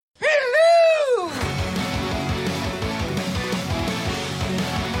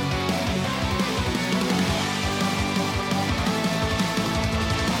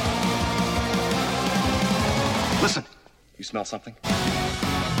smell something?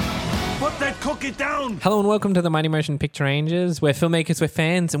 Put that cookie down! Hello and welcome to the Mighty Motion Picture Rangers. We're filmmakers, we're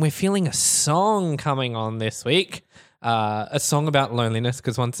fans, and we're feeling a song coming on this week. A song about loneliness,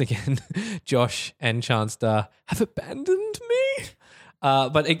 because once again, Josh and Chanstar have abandoned me.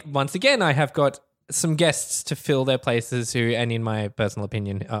 Once again, I have got some guests to fill their places who, and in my personal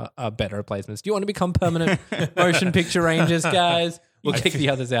opinion, are better replacements. Do you want to become permanent Motion Picture Rangers, guys? We'll kick the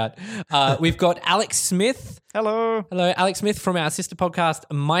others out. We've got Alex Smith. Hello. Hello, Alex Smith from our sister podcast,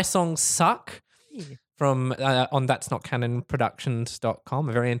 My Songs Suck, from on That's Not Canon Productions.com,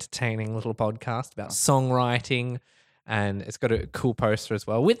 a very entertaining little podcast about songwriting. And it's got a cool poster as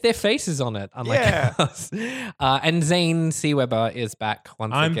well with their faces on it, unlike us. And Zane C. Weber is back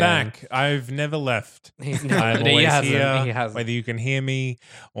once again. I'm back. I've never left. I'm He always hasn't. here, He hasn't. whether you can hear me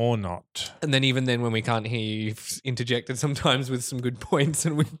or not. And then even then when we can't hear you, you've interjected sometimes with some good points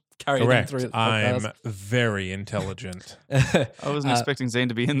and we carry Correct. them through the I'm podcast. very intelligent. I wasn't expecting Zane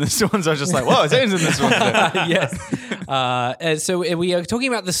to be in this one, so I was just like, whoa, Zane's in this one today. Yes. So we are talking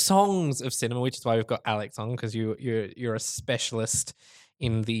about the songs of cinema, which is why we've got Alex on, because you're a specialist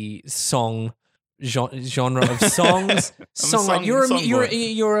in the song genre of songs. We'll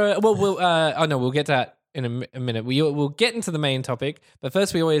get to that in a minute. We'll get into the main topic, but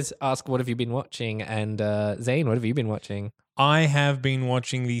first we always ask, what have you been watching? And Zane, what have you been watching? I have been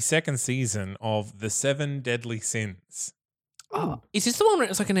watching the second season of The Seven Deadly Sins. Oh, is this the one where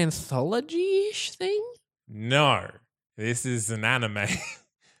it's like an anthology-ish thing? No, this is an anime.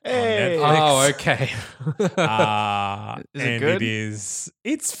 Hey. On Netflix. Oh, okay. Is it and good?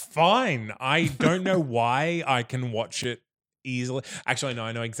 it's fine. I don't know why I can watch it easily. Actually, no,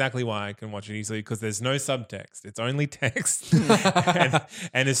 I know exactly why I can watch it easily, because there's no subtext. It's only text.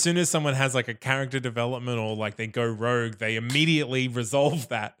 and as soon as someone has like a character development or like they go rogue, they immediately resolve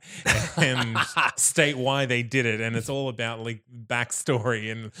that and state why they did it. And it's all about like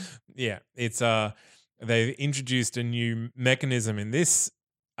backstory. And yeah, it's they've introduced a new mechanism in this.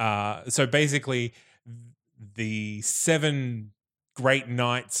 So basically, the 7 great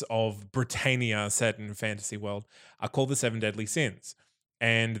knights of Britannia set in a fantasy world are called the 7 Deadly Sins.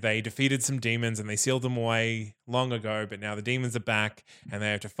 And they defeated some demons and they sealed them away long ago, but now the demons are back and they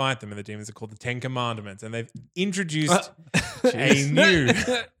have to fight them. And the demons are called the 10 Commandments. And they've introduced a new...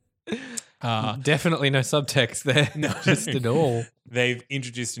 Definitely no subtext there. No, just at all. They've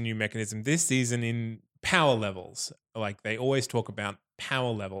introduced a new mechanism this season in power levels. Like they always talk about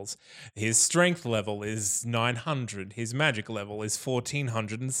power levels. His strength level is 900. His magic level is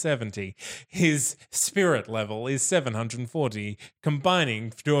 1470. His spirit level is 740,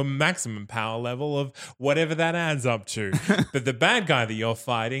 combining to a maximum power level of whatever that adds up to. But the bad guy that you're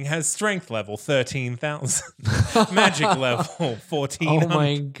fighting has strength level 13,000, magic level 1400. Oh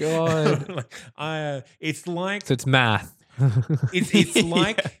my God. It's like So it's math. it's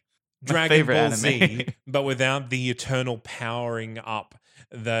like Dragon favorite Ball anime. Z, but without the eternal powering up.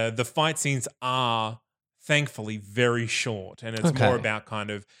 The fight scenes are thankfully very short, and it's more about kind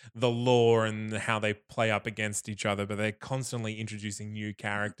of the lore and how they play up against each other, but they're constantly introducing new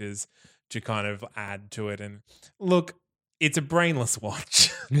characters to kind of add to it. And look, it's a brainless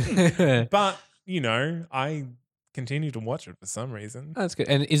watch, but you know, I continue to watch it for some reason. That's good.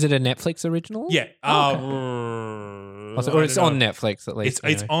 And is it a Netflix original? Yeah. Or it's on Netflix at least.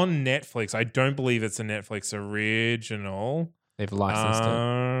 It's on Netflix. I don't believe it's a Netflix original. They've licensed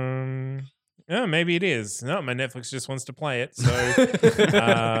it. Yeah, maybe it is. No, my Netflix just wants to play it. So,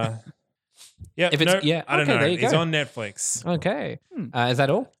 yeah, If it's- I don't okay, know. there you It's go. on Netflix. Okay. Is that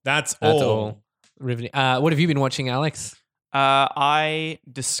all? That's That's all. all. Riveting. What have you been watching, Alex? I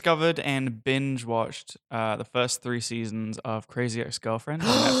discovered and binge watched the first 3 seasons of Crazy Ex-Girlfriend on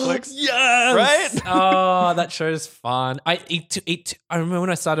Netflix. Yes. Right? Oh, that show's fun. I remember when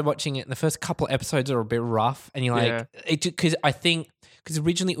I started watching it, and the first couple episodes are a bit rough, and you're like, because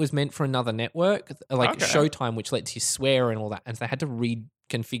originally it was meant for another network, like Okay. Showtime, which lets you swear and all that, and so they had to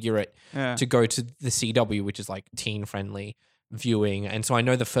reconfigure it Yeah. to go to the CW, which is like teen friendly viewing. And so I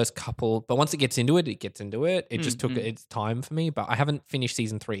know the first couple, but once it gets into it, it gets into it. It just took its time for me, but I haven't finished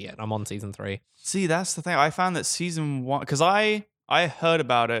season 3 yet. I'm on season 3. See, that's the thing. I found that season 1, because I heard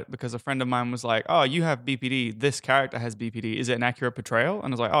about it because a friend of mine was like, oh, you have BPD. This character has BPD. Is it an accurate portrayal? And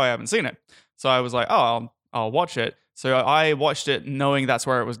I was like, oh, I haven't seen it. So I was like, oh, I'll watch it. So I watched it knowing that's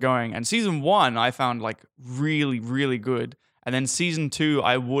where it was going. And season 1, I found like really, really good. And then season 2,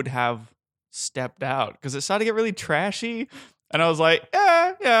 I would have stepped out because it started to get really trashy. And I was like,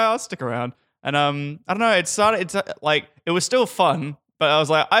 yeah, I'll stick around. And I don't know, it was still fun, but I was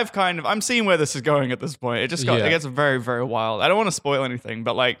like, I'm seeing where this is going at this point. It gets very, very wild. I don't want to spoil anything,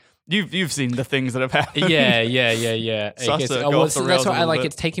 but like You've seen the things that have happened. Yeah. Starts to go off the So rails that's a why I little like bit.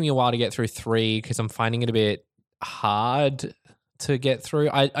 it's taking me a while to get through 3 because I'm finding it a bit hard to get through.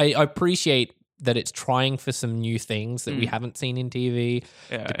 I appreciate that it's trying for some new things that we haven't seen in TV.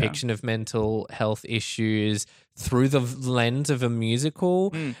 Yeah, Depiction of mental health issues through the lens of a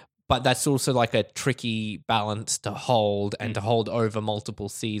musical. But that's also like a tricky balance to hold and to hold over multiple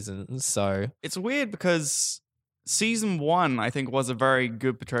seasons. So It's weird because season 1, I think, was a very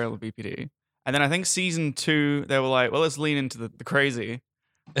good portrayal of BPD. And then I think season 2, they were like, well, let's lean into the crazy.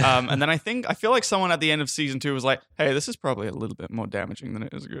 And then I feel like someone at the end of season 2 was like, hey, this is probably a little bit more damaging than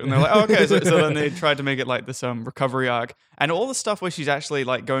it is good. And they're like, oh, okay. So then they tried to make it like this recovery arc. And all the stuff where she's actually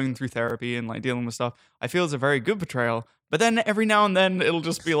like going through therapy and like dealing with stuff, I feel is a very good portrayal. But then every now and then it'll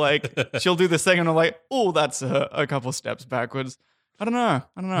just be like, she'll do this thing and I'm like, oh, that's a couple steps backwards. I don't know.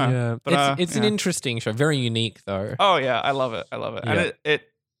 yeah, But, it's an interesting show. Very unique though. Oh yeah, I love it. And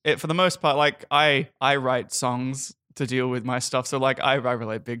it for the most part, like I write songs to deal with my stuff, so like I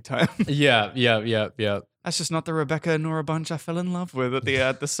relate big time. Yeah. That's just not the Rebecca Nora Bunch I fell in love with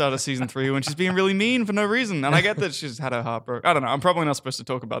at the start of season 3 when she's being really mean for no reason. And I get that she's had her heart broke. I don't know. I'm probably not supposed to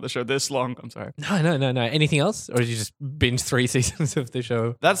talk about the show this long. I'm sorry. No. Anything else? Or did you just binge 3 seasons of the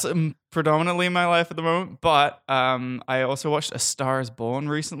show? That's predominantly my life at the moment. But I also watched A Star Is Born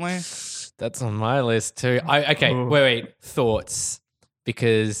recently. That's on my list too. Okay, Ooh. wait. Thoughts.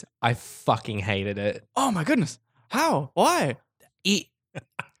 Because I fucking hated it. Oh my goodness. How? Why?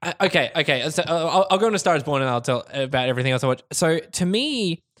 Okay. So I'll go into Star Is Born and I'll tell about everything else I watch. So to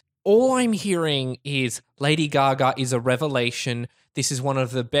me, all I'm hearing is Lady Gaga is a revelation. This is one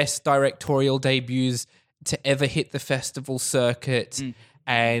of the best directorial debuts to ever hit the festival circuit.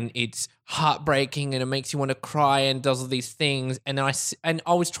 And it's heartbreaking and it makes you want to cry and does all these things. And I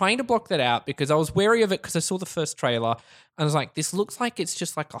was trying to block that out because I was wary of it because I saw the first trailer and I was like, this looks like it's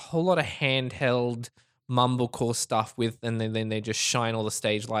just like a whole lot of handheld mumblecore stuff and then they just shine all the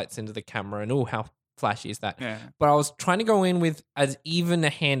stage lights into the camera and how flashy is that? Yeah. But I was trying to go in with as even a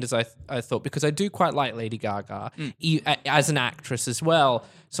hand as I thought because I do quite like Lady Gaga as an actress as well.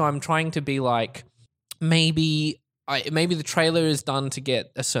 So I'm trying to be like maybe the trailer is done to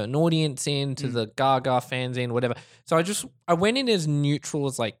get a certain audience in, to the Gaga fans in, whatever. So I went in as neutral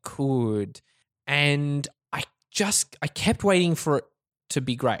as I could, and I kept waiting for it to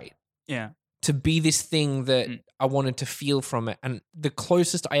be great. Yeah. To be this thing that I wanted to feel from it. And the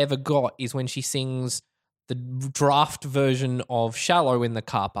closest I ever got is when she sings the draft version of Shallow in the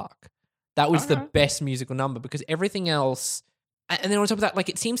car park. That was the best musical number because everything else, and then on top of that, like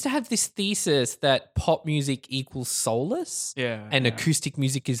it seems to have this thesis that pop music equals soulless. Yeah. And acoustic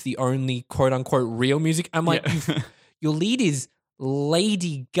music is the only quote unquote real music. I'm like, your lead is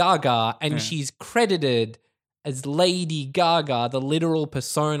Lady Gaga and she's credited as Lady Gaga, the literal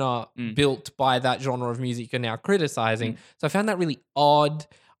persona built by that genre of music you're now criticizing. So I found that really odd.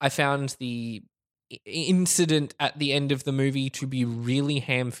 I found the incident at the end of the movie to be really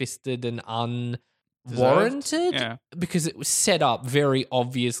ham-fisted and unwarranted because it was set up very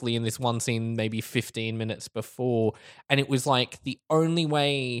obviously in this one scene maybe 15 minutes before. And it was like the only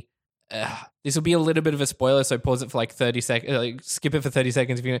way... this will be a little bit of a spoiler, so pause it for like 30 seconds. Skip it for 30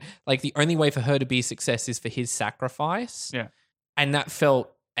 seconds if you like. The only way for her to be a success is for his sacrifice. Yeah, and that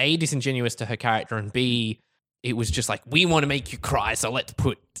felt A, disingenuous to her character, and B, it was just like, we want to make you cry, so let's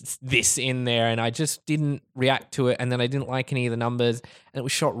put this in there. And I just didn't react to it, and then I didn't like any of the numbers, and it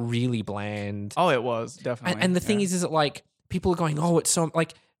was shot really bland. Oh, it was definitely. And the thing is that like people are going, oh, it's so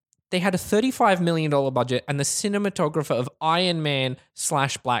like. They had a $35 million budget and the cinematographer of Iron Man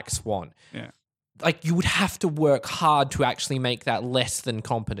 / Black Swan. Yeah. Like you would have to work hard to actually make that less than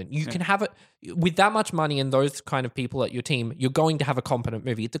competent. You can have it with that much money and those kind of people at your team, you're going to have a competent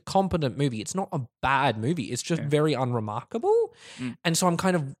movie. It's a competent movie. It's not a bad movie. It's just very unremarkable. And so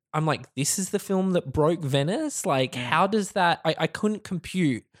I'm like, this is the film that broke Venice? Like, how does that... I couldn't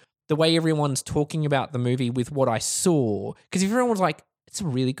compute the way everyone's talking about the movie with what I saw. Because if everyone was like, it's a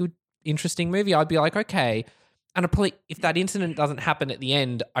really good, interesting movie, I'd be like, okay. And if that incident doesn't happen at the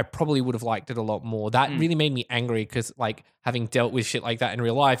end, I probably would have liked it a lot more. That really made me angry because, like, having dealt with shit like that in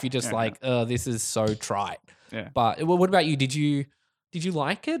real life, you're just this is so trite. Yeah. But what about you? Did you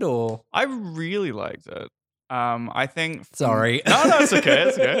like it or? I really liked it. I think. Sorry. No, it's okay.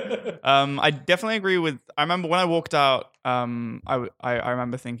 It's okay. I definitely agree with. I remember when I walked out. I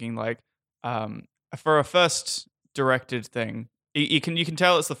remember thinking like, for a first directed thing, you can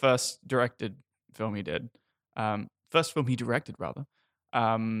tell it's the first directed film he did. First film he directed rather.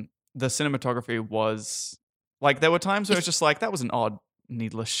 The cinematography was like there were times where it was just like that was an odd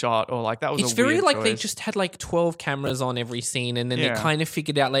needless shot, or like that was It's a very weird like they choice. just had like 12 cameras on every scene, and then they Yeah. kind of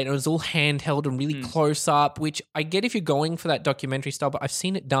figured out later it was all handheld and really close up, which I get if you're going for that documentary style, but I've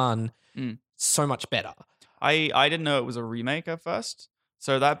seen it done so much better. I didn't know it was a remake at first.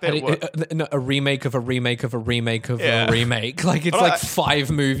 So that bit A remake of a remake of a remake of Yeah. a remake. Like it's But like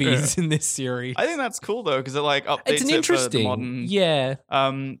 5 movies in this series. I think that's cool though, because it like updates It's an it for the interesting, modern. yeah.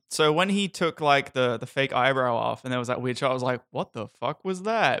 So when he took like the fake eyebrow off and there was that weird shot, I was like, what the fuck was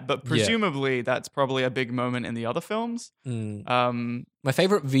that? But presumably that's probably a big moment in the other films. My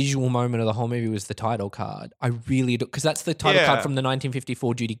favorite visual moment of the whole movie was the title card. I really do, because that's the title card from the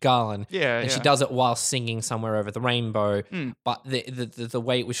 1954 Judy Garland. Yeah, and she yeah. does it while singing "Somewhere Over the Rainbow." But the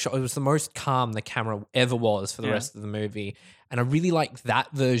way it was shot, it was the most calm the camera ever was for the rest of the movie, and I really liked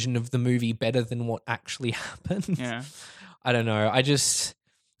that version of the movie better than what actually happened. Yeah. I don't know.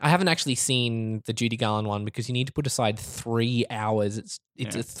 I haven't actually seen the Judy Garland one because you need to put aside 3 hours.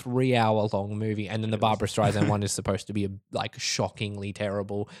 It's a 3-hour long movie, and then the Barbara Streisand one is supposed to be like shockingly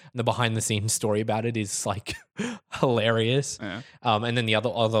terrible. And the behind the scenes story about it is like hilarious. Yeah. And then the other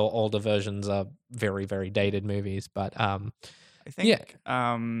older versions are very, very dated movies. But I think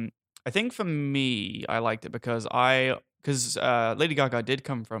I think for me, I liked it because Lady Gaga did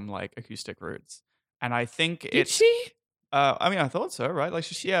come from like acoustic roots, and I think did she? I mean, I thought so, right? Like,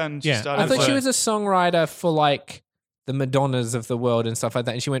 she started. I thought she with- was a songwriter for like the Madonnas of the world and stuff like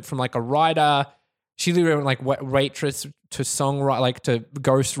that. And she went from like a writer, she literally went like waitress to songwriter, like to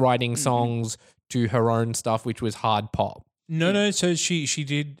ghost writing songs to her own stuff, which was hard pop. No. So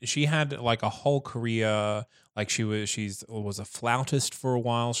she had like a whole career. Like she was a flautist for a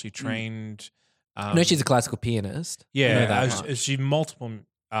while. She trained. No, she's a classical pianist. I know that. She multiple.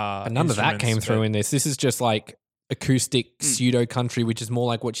 But none of that came through in this. This is just like acoustic pseudo country, which is more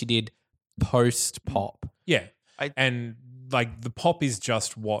like what she did post pop. Yeah, I- and like the pop is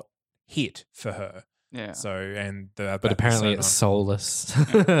just what hit for her. Yeah. So But apparently it's soulless.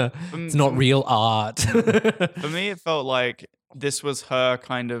 It's not real art. For me, it felt like this was her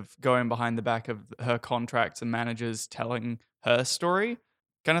kind of going behind the back of her contracts and managers telling her story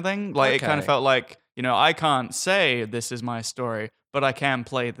kind of thing. Like it kind of Okay. felt like, I can't say this is my story, but I can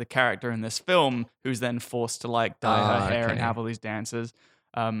play the character in this film who's then forced to like dye her hair and okay. have all these dances.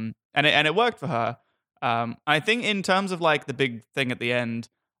 And it worked for her. I think in terms of like the big thing at the end,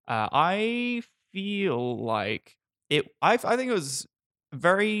 I feel like I think it was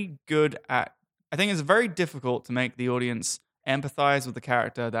very good at. I think it's very difficult to make the audience empathize with the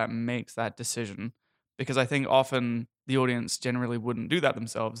character that makes that decision, because I think often the audience generally wouldn't do that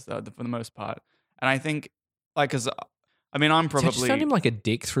themselves for the most part. And I think, like, because I mean, I'm I just probably found him like a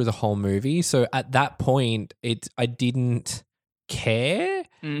dick through the whole movie. So at that point, I didn't care.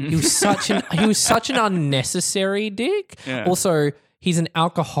 He was such an unnecessary dick. Yeah. Also, he's an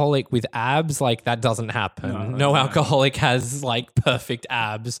alcoholic with abs. Like that doesn't happen. No alcoholic has like perfect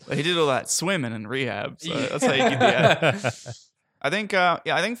abs. he did all that swimming in rehab. So that's how you get the ab.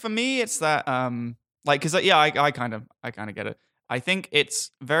 I think for me it's that because I kind of get it. I think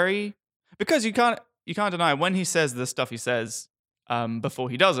it's very, because you can't deny when he says the stuff he says before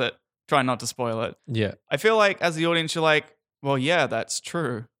he does it. Try not to spoil it. Yeah. I feel like as the audience you're like, well, yeah, that's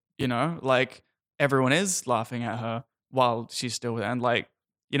true. Like everyone is laughing at her while she's still there, and like,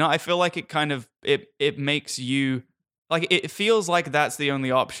 I feel like it kind of it makes you like, it feels like that's the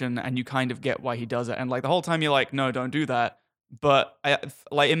only option, and you kind of get why he does it, and like the whole time you're like, no, don't do that. But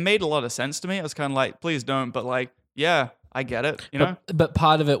it made a lot of sense to me. I was kind of like, please don't. But like, yeah, I get it. But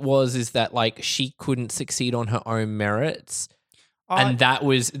part of it is that like she couldn't succeed on her own merits. And that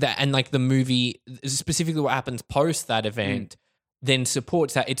was that, and like the movie, specifically what happens post that event, then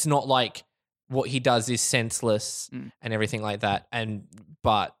supports that. It's not like what he does is senseless and everything like that.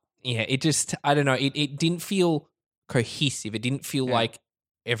 But yeah, it just, I don't know, it didn't feel cohesive. It didn't feel like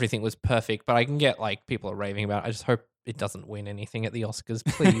everything was perfect. But I can get like people are raving about it. I just hope it doesn't win anything at the Oscars,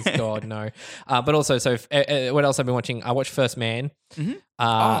 please, God, no. But also, so what else I've been watching? I watched First Man.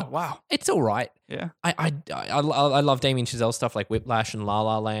 oh wow, It's all right. yeah. I love Damien Chazelle's stuff like Whiplash and La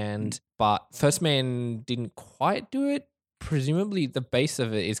La Land, but First Man didn't quite do it. Presumably the base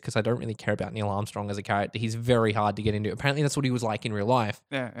of it is because I don't really care about Neil Armstrong as a character. He's very hard to get into. Apparently that's what he was like in real life.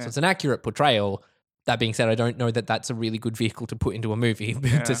 Yeah. So it's an accurate portrayal. That being said, I don't know that that's a really good vehicle to put into a movie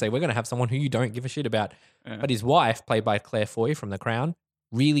to say we're going to have someone who you don't give a shit about. Yeah. But his wife, played by Claire Foy from The Crown,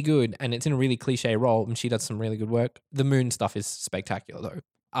 really good, and it's in a really cliche role, and she does some really good work. The moon stuff is spectacular, though.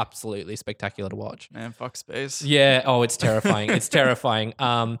 Absolutely spectacular to watch. Man, fuck space. Yeah. Oh, it's terrifying. It's terrifying.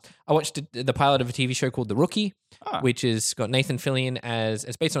 I watched the pilot of a TV show called The Rookie, which has got Nathan Fillion as.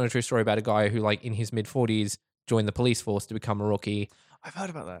 It's based on a true story about a guy who, like, in his mid-40s, joined the police force to become a rookie. I've heard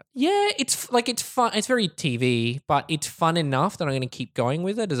about that. Yeah, it's fun. It's very TV, but it's fun enough that I'm going to keep going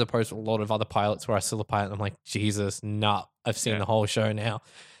with it, as opposed to a lot of other pilots where I saw the pilot and I'm like, Jesus, nah, I've seen the whole show now.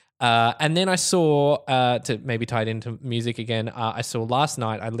 And then I saw, to maybe tie it into music again, I saw last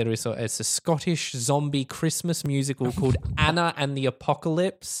night, I literally saw, it's a Scottish zombie Christmas musical called Anna and the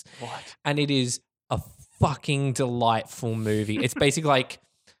Apocalypse. What? And it is a fucking delightful movie. It's basically like,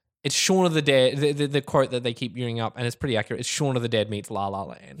 it's Shaun of the Dead, the quote that they keep using up, and it's pretty accurate. It's Shaun of the Dead meets La La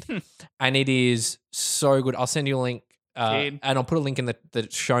Land. And it is so good. I'll send you a link. And I'll put a link in the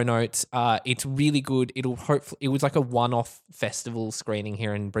show notes. It's really good. It was like a one-off festival screening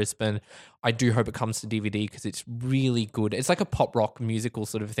here in Brisbane. I do hope it comes to DVD because it's really good. It's like a pop rock musical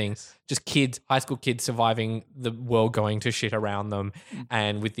sort of thing. Just kids, high school kids surviving the world going to shit around them,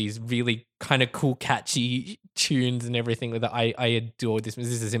 and with these really kind of cool, catchy tunes and everything. That I adored this.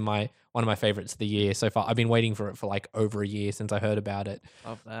 This is in one of my favorites of the year so far. I've been waiting for it for like over a year since I heard about it.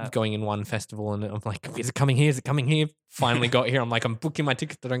 Love that. Going in one festival, and I'm like, is it coming here? Is it coming here? Finally got here. I'm like, I'm booking my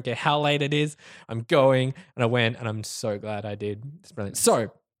tickets. I don't care how late it is. I'm going, and I went, and I'm so glad I did. It's brilliant.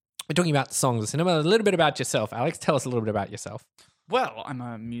 So we're talking about songs of cinema. A little bit about yourself, Alex. Tell us a little bit about yourself. Well, I'm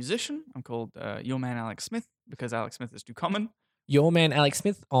a musician. I'm called Your Man Alex Smith because Alex Smith is too common. Your Man Alex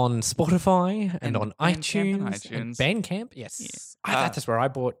Smith on Spotify and on Bandcamp iTunes. and iTunes. And Bandcamp, yes. Yeah. That's where I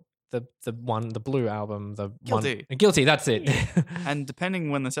bought the Blue album. Guilty. Guilty, that's it. And depending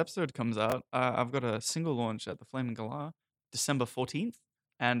when this episode comes out, I've got a single launch at the Flaming Galah, December 14th.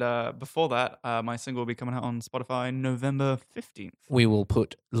 And before that, my single will be coming out on Spotify November 15th. We will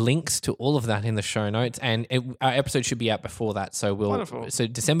put links to all of that in the show notes, and our episode should be out before that. So Wonderful. So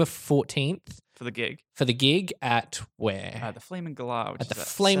December 14th For the gig. for the gig at where? The Flaming Galah, which At is the a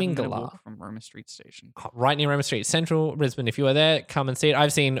Flaming 7-minute Galah. walk from Roma Street Station. Right near Roma Street, Central Brisbane. If you are there, come and see it.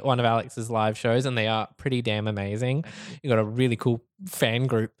 I've seen one of Alex's live shows, and they are pretty damn amazing. You got a really cool fan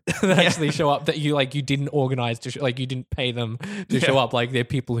group that actually show up that you didn't organize to you didn't pay them to show up. Like they're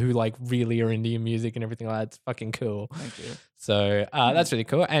people who like really are into your music and everything like that. It's fucking cool. Thank you. So that's really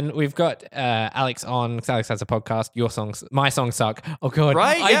cool. And we've got Alex on, because Alex has a podcast. My songs suck. Oh god,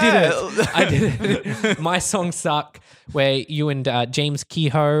 Right? I did it. My songs suck. Where you and James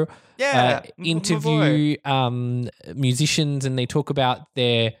Kehoe interview musicians, and they talk about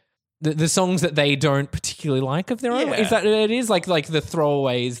the songs that they don't particularly like of their own. Yeah. Is that what it is? Like the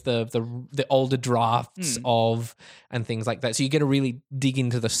throwaways, the older drafts of, and things like that. So you get to really dig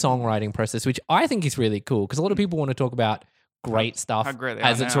into the songwriting process, which I think is really cool, because a lot of people want to talk about great stuff how great they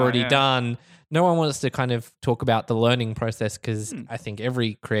as are it's now, already yeah. done. No one wants to kind of talk about the learning process, because I think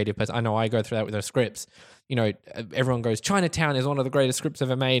every creative person, I know I go through that with their scripts. You know, everyone goes, Chinatown is one of the greatest scripts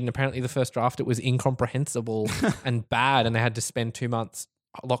ever made. And apparently the first draft, it was incomprehensible and bad. And they had to spend 2 months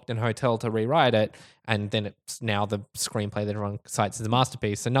locked in a hotel to rewrite it. And then it's now the screenplay that everyone cites as a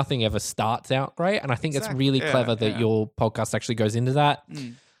masterpiece. So nothing ever starts out great. And I think it's really clever that your podcast actually goes into that.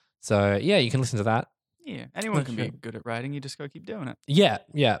 So yeah, you can listen to that. Yeah, anyone can be good at writing. You just got to keep doing it. Yeah.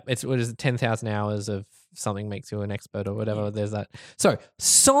 It's what is it, 10,000 hours of something makes you an expert or whatever. There's that. So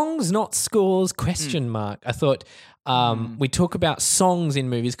songs, not scores, question mark. I thought we talk about songs in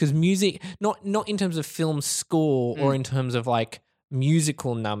movies, because music, not in terms of film score or in terms of like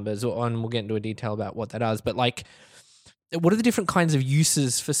musical numbers, and we'll get into a detail about what that does, but like, what are the different kinds of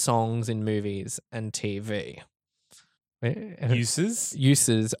uses for songs in movies and TV?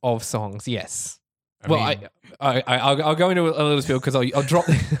 Uses of songs, yes. I'll go into a little spiel, because I'll drop.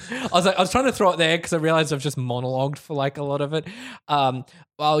 I was trying to throw it there because I realized I've just monologued for like a lot of it.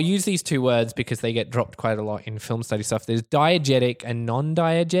 I'll use these two words because they get dropped quite a lot in film study stuff. There's diegetic and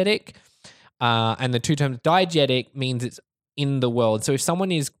non-diegetic, and the two terms. Diegetic means it's in the world. So if someone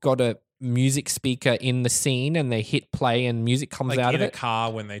has got a music speaker in the scene and they hit play and music comes out of it, in a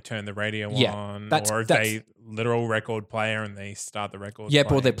car when they turn the radio on, or if they literal record player and they start the record.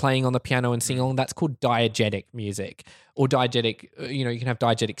 Yep, or they're playing on the piano and singing along. That's called diegetic music, or diegetic. You can have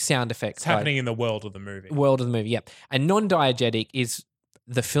diegetic sound effects. It's happening in the world of the movie. Yep. And non-diegetic is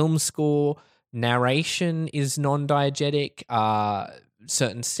the film score. Narration is non-diegetic.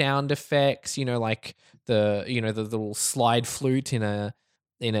 Certain sound effects, like the little slide flute in a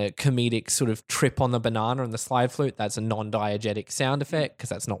comedic sort of trip on the banana and the slide flute, that's a non-diegetic sound effect, because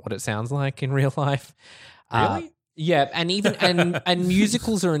that's not what it sounds like in real life. Really? Yeah, and even and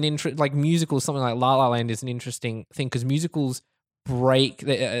musicals are musicals. Something like La La Land is an interesting thing, because musicals break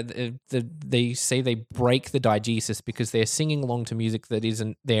they say they break the diegesis, because they're singing along to music that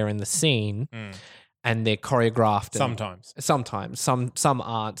isn't there in the scene. and they're choreographed. Sometimes. Some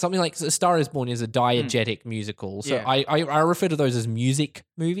aren't. Something like A Star Is Born is a diegetic musical. So Yeah. I refer to those as music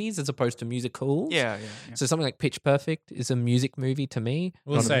movies as opposed to musicals. Yeah. So something like Pitch Perfect is a music movie to me.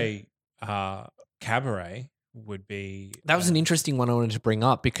 We'll Not a- say Cabaret would be. that was an interesting one I wanted to bring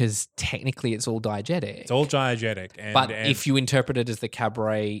up because technically it's all diegetic. It's all diegetic. And, But and if you interpret it as the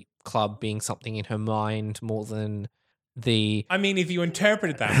Cabaret Club being something in her mind more than the I mean, if you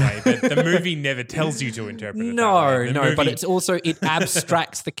interpret it that way, but the movie never tells you to interpret it that way. no, The but movie- it's also it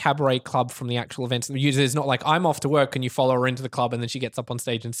abstracts the Cabaret Club from the actual events. The user is not like I'm off to work and you follow her into the club and then she gets up on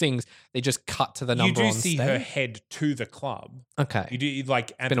stage and sings. They just cut to the you number do on see stage. her head to the club. Okay. You do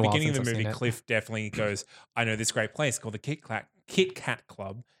like at been the a while beginning of since the I've movie. seen it. Cliff definitely goes, "I know this great place called the Kit Kat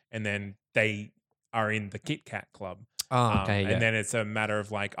Club," and then they are in the Kit Kat Club. Oh, okay. And then it's a matter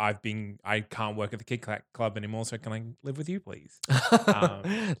of like, I can't work at the Kit Kat Club anymore, so can I live with you, please?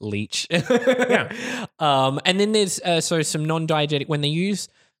 Leech. Yeah. And then there's so some non-diegetic when they use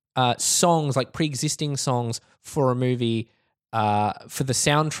songs like pre-existing songs for a movie for the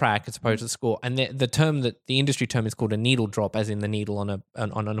soundtrack as opposed to the score. And the term that the industry term is called a needle drop, as in the needle on a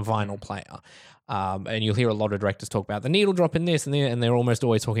vinyl player. And you'll hear a lot of directors talk about the needle drop in this and they're almost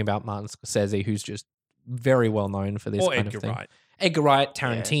always talking about Martin Scorsese, who's just very well known for this Or kind Edgar of thing. Wright. Edgar Wright,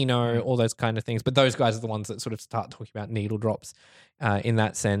 Tarantino, all those kind of things. But those guys are the ones that sort of start talking about needle drops in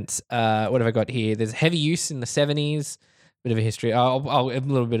that sense. What have I got here? There's heavy use in the 70s. Bit of a history. A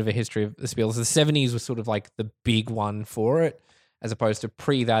little bit of a history of the Spiels. The 70s was sort of like the big one for it, as opposed to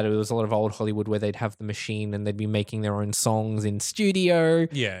pre that. It was a lot of old Hollywood where they'd have the machine and they'd be making their own songs in studio,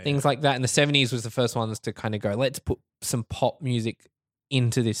 things like that. And the 70s was the first ones to kind of go, let's put some pop music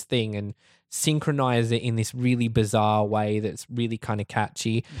into this thing and synchronize it in this really bizarre way that's really kind of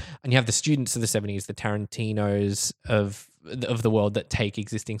catchy. And you have the students of the 70s, the Tarantinos of the world that take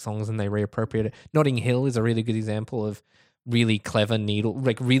existing songs and they reappropriate it. Notting Hill is a really good example of really clever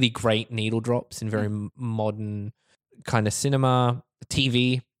really great needle drops in very modern kind of cinema.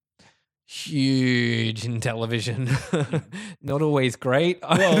 TV, huge in television. Not always great.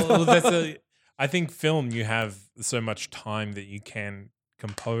 Well, I think film, you have so much time that you can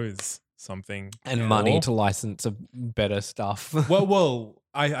compose something and money more. to license better stuff. Well,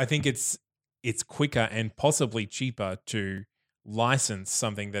 I think it's quicker and possibly cheaper to license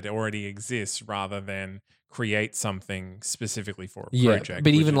something that already exists rather than create something specifically for a project.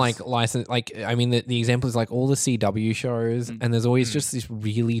 but which even is- like license, like I mean, the example is like all the CW shows, and there's always just this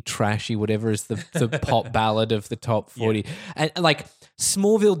really trashy whatever is the pop ballad of the top 40, and like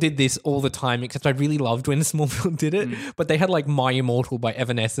Smallville did this all the time. Except I really loved when Smallville did it, but they had like My Immortal by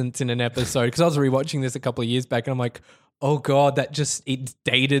Evanescence in an episode because I was rewatching this a couple of years back, and I'm like, oh god, it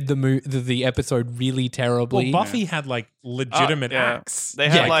dated the episode really terribly. well, Buffy had like legitimate acts. They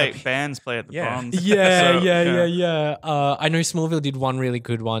had Yeah. like bands play at the Yeah. Bronze. Yeah, So, yeah. I know Smallville did one really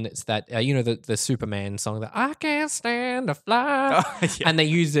good one. It's that the Superman song that I can't stand to fly, Oh, yeah. and they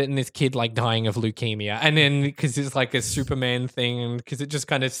used it in this kid like dying of leukemia, and then because it's like a Superman thing, and because it just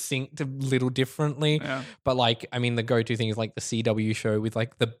kind of synced a little differently. Yeah. But like, I mean, the go-to thing is like the CW show with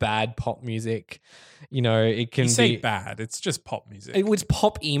like the bad pop music. You know, it can You say be. bad, it's just pop music. It was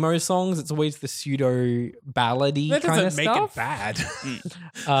pop emo songs. It's always the pseudo ballady that kind of doesn't make stuff. it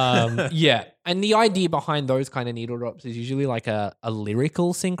bad. Yeah. And the idea behind those kind of needle drops is usually like a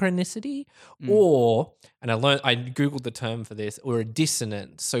lyrical synchronicity or, and I Googled the term for this, or a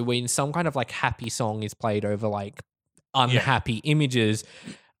dissonance. So when some kind of like happy song is played over like unhappy images,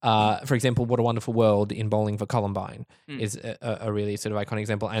 for example, What a Wonderful World in Bowling for Columbine is a really sort of iconic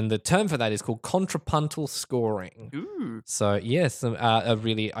example. And the term for that is called contrapuntal scoring. Ooh. So yes, a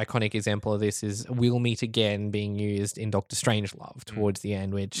really iconic example of this is "We'll Meet Again" being used in Doctor Strangelove towards the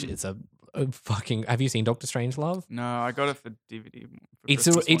end, which is a fucking. Have you seen Doctor Strangelove? No, I got it for DVD. for It's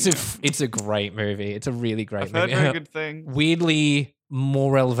Christmas one year. it's a great movie. It's a really great I've heard movie. very good things. Weirdly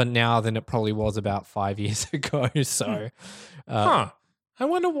more relevant now than it probably was about 5 years ago. So, Huh. I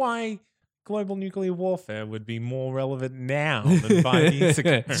wonder why global nuclear warfare would be more relevant now than 5 years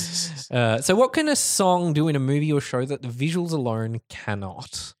ago. So what can a song do in a movie or show that the visuals alone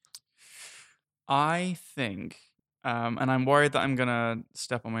cannot? I think, and I'm worried that I'm gonna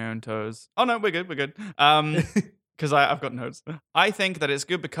step on my own toes. Oh no, we're good. Because I've got notes. I think that it's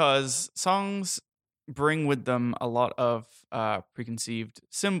good because songs bring with them a lot of preconceived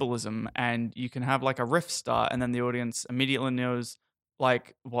symbolism, and you can have like a riff start, and then the audience immediately knows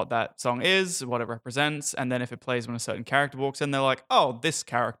like what that song is, what it represents, and then if it plays when a certain character walks in, they're like, "Oh, this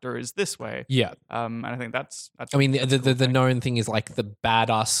character is this way." Yeah. And I think that's. I mean, that's a cool the thing. known thing is like the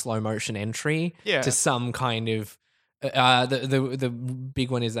badass slow motion entry Yeah. to some kind of The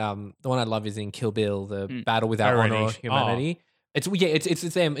big one is the one I love is in Kill Bill, the Battle Without Oh, Honor or really? Humanity. It's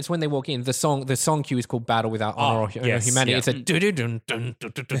them. It's when they walk in. The song cue is called Battle Without Honor or yes, Humanity. yeah. It's a dun dun dun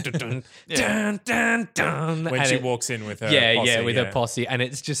dun dun dun dun dun. When And she it- walks in with her yeah, posse, with her posse, and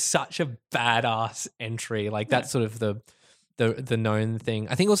it's just such a badass entry. Like that's sort of the known thing.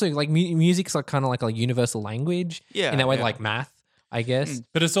 I think also like music's like kind of like a universal language. Yeah, in that way, yeah. like math, I guess.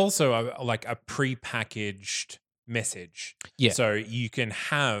 But it's also like a pre-packaged message. Yeah. So you can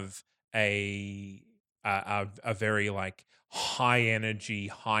have a very like high energy,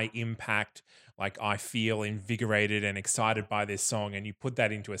 high impact, like I feel invigorated and excited by this song, and you put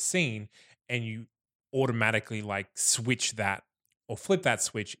that into a scene and you automatically like switch that or flip that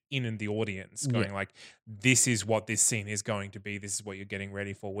switch in the audience, going like, this is what this scene is going to be. This is what you're getting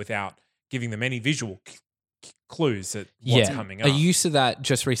ready for, without giving them any visual clues at what's coming up. A use of that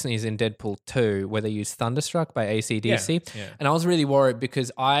just recently is in Deadpool 2, where they use Thunderstruck by AC/DC. Yeah. And I was really worried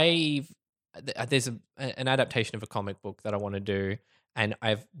because there's an adaptation of a comic book that I want to do, and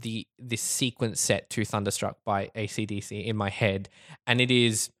I have this sequence set to Thunderstruck by AC/DC in my head, and it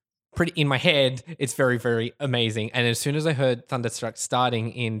is pretty in my head. It's very, very amazing. And as soon as I heard Thunderstruck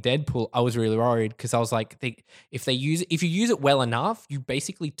starting in Deadpool, I was really worried because I was like, if you use it well enough, you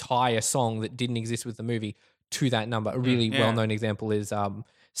basically tie a song that didn't exist with the movie to that number. A really well-known example is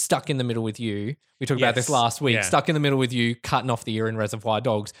Stuck in the Middle with You. We talked about this last week. Yeah. Stuck in the Middle with You, cutting off the ear in Reservoir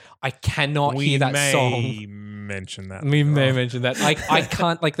Dogs. I cannot hear that song. Mention that. We may mention that. I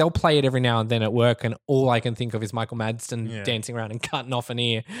can't, like, they'll play it every now and then at work, and all I can think of is Michael Madsen dancing around and cutting off an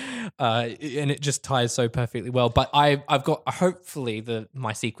ear. And it just ties so perfectly well. But I've got, hopefully,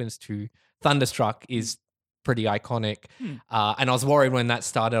 my sequence to Thunderstruck is pretty iconic. And I was worried when that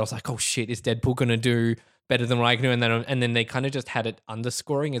started. I was like, oh shit, is Deadpool going to do better than what I can do? And then they kind of just had it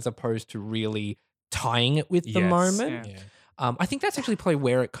underscoring as opposed to really tying it with the moment. Yeah. I think that's actually probably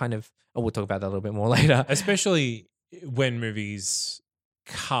where it kind of, we'll talk about that a little bit more later. Especially when movies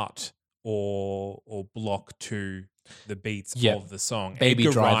cut or block to the beats of the song. Baby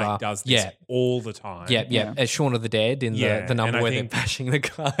Edgar Driver. Wright does this all the time. Yeah. As Shaun of the Dead in the and number I where they're think bashing the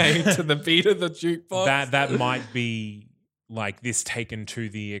guy to the beat of the jukebox. That might be like this taken to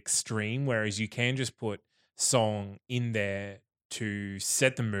the extreme, whereas you can just put song in there to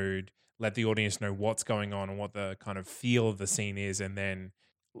set the mood, let the audience know what's going on and what the kind of feel of the scene is, and then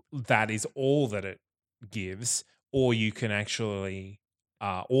that is all that it gives. Or you can actually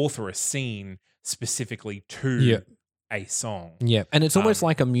author a scene specifically to a song. Yeah, and it's almost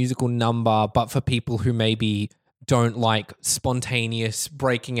like a musical number, but for people who maybe don't like spontaneous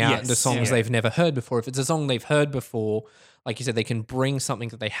breaking out into songs they've never heard before. If it's a song they've heard before, like you said, they can bring something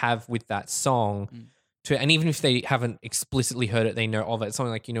that they have with that song to, and even if they haven't explicitly heard it, they know of it. Something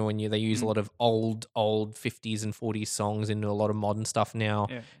like, when they use a lot of old 50s and 40s songs into a lot of modern stuff now.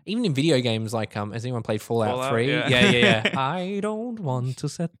 Yeah. Even in video games, like has anyone played Fallout 3? Yeah. I don't want to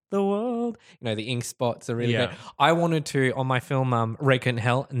set the world. The ink spots are really great. I wanted to, on my film Rake in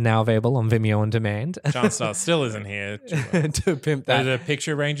Hell, now available on Vimeo on demand. Chance Star still isn't here to pimp that. There's a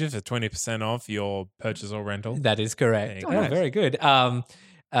picture ranger for 20% off your purchase or rental. That is correct. Oh, very good.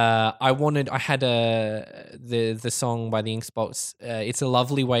 I had the song by the Ink Spots. It's a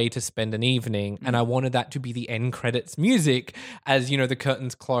lovely way to spend an evening, and I wanted that to be the end credits music as the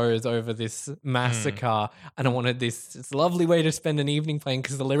curtains close over this massacre, and I wanted it's a lovely way to spend an evening playing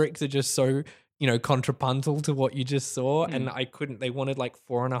because the lyrics are just so contrapuntal to what you just saw, and I couldn't. They wanted like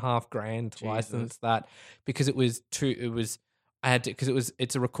 $4,500 to license that because it was I had to, because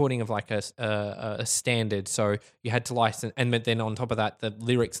it's a recording of like a standard, so you had to license, and then on top of that, the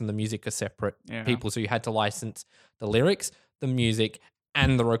lyrics and the music are separate people, so you had to license the lyrics, the music,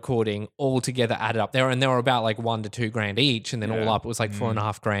 and the recording all together added up. They were about like $1,000 to $2,000 each, and then all up it was like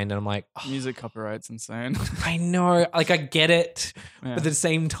 $4,500, and I'm like, music copyright's insane. I know, like I get it, but at the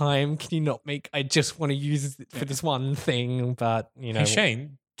same time, can you not make? I just want to use it for this one thing, but Hey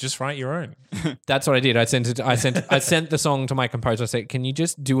Shane, just write your own. That's what I did. I sent the song to my composer. I said, "Can you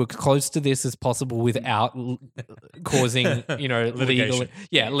just do as close to this as possible without causing, litigation.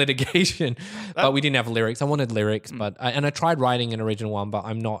 litigation?" But we didn't have lyrics. I wanted lyrics, but I tried writing an original one, but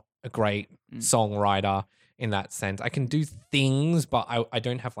I'm not a great songwriter in that sense. I can do things, but I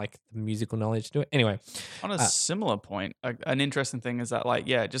don't have like the musical knowledge to do it. Anyway, on a similar point, an interesting thing is that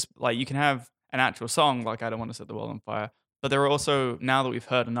just you can have an actual song like "I Don't Want to Set the World on Fire." But there are also, now that we've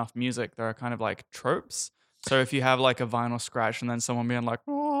heard enough music, there are kind of like tropes. So if you have like a vinyl scratch and then someone being like,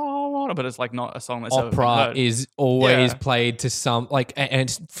 oh, but it's like not a song that's opera is always played to some, like,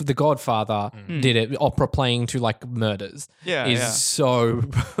 and for The Godfather did it, opera playing to like murders is so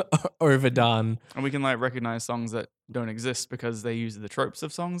overdone. And we can like recognize songs that don't exist because they use the tropes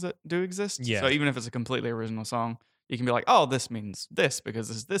of songs that do exist. Yeah. So even if it's a completely original song, you can be like, oh, this means this because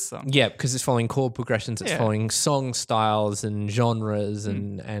it's this song. Yeah, because it's following chord progressions, it's Yeah. following song styles and genres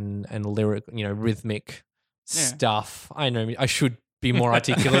and lyric, rhythmic stuff. I know I should be more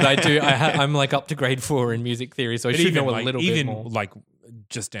articulate. I'm like up to grade 4 in music theory, so I But should even know a like, little even bit more. like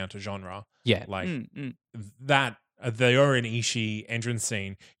just down to genre, Yeah, like Mm. that the Oren Ishii entrance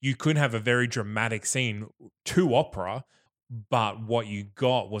scene, you could have a very dramatic scene to opera, but what you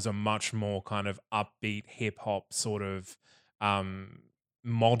got was a much more kind of upbeat hip hop sort of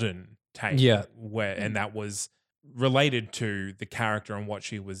modern take. Yeah. And that was related to the character and what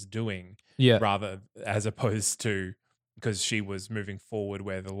she was doing, yeah, rather as opposed to because she was moving forward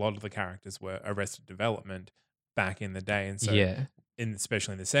where a lot of the characters were Arrested Development back in the day, and so yeah.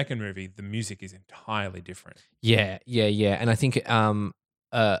 especially in the second movie, the music is entirely different. Yeah. And I think a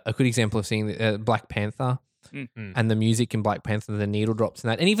good example of seeing Black Panther Mm. and the music in Black Panther, the needle drops and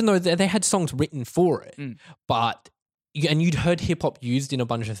that, and even though they had songs written for it, but and you'd heard hip hop used in a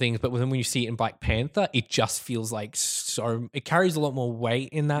bunch of things, but then when you see it in Black Panther, it just feels like it carries a lot more weight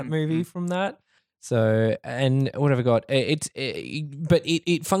in that movie from that. So, and what have I got? But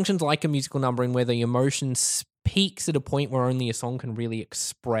it functions like a musical number in where the emotion peaks at a point where only a song can really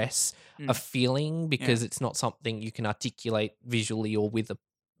express a feeling because it's not something you can articulate visually or with a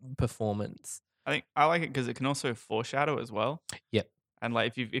performance. I think I like it because it can also foreshadow as well. Yep. And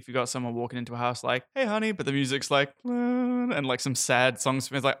like if you got someone walking into a house like, "Hey, honey," but the music's like, and like some sad songs,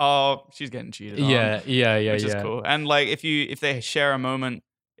 it's like, "Oh, she's getting cheated on." Which is cool. And like if they share a moment,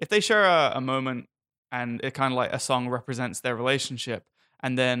 if they share a moment, and it kind of like a song represents their relationship,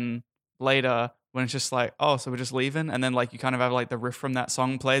 and then later when it's just like, "Oh, so we're just leaving," and then like you kind of have like the riff from that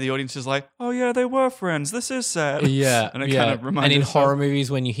song play, the audience is like, "Oh yeah, they were friends. This is sad." And it kind of reminds And in you of horror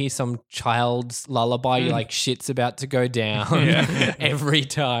movies, when you hear some child's lullaby, you're like, shit's about to go down every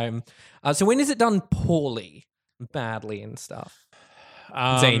time. So when is it done poorly, badly and stuff?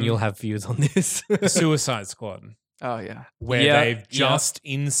 Zane, you'll have views on this. Suicide Squad, Oh yeah. where Yeah, they've just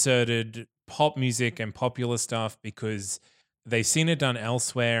inserted pop music and popular stuff because they've seen it done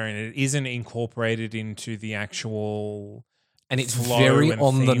elsewhere and it isn't incorporated into the actual And it's flow very and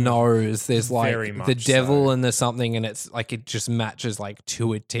on the theme. nose. There's Very like the much devil so. and there's something, and it's like it just matches like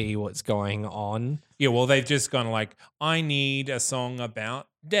to a T what's going on. Yeah, well, they've just gone like, I need a song about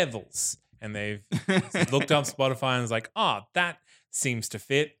devils. And they've looked up Spotify and was like, that seems to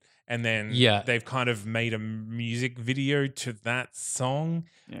fit. And then they've kind of made a music video to that song.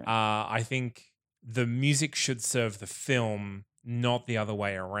 Yeah. I think the music should serve the film, not the other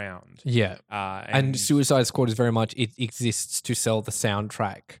way around. Yeah. And Suicide Squad is very much, it exists to sell the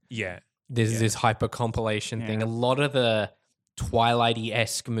soundtrack. Yeah. There's this hyper compilation thing. A lot of the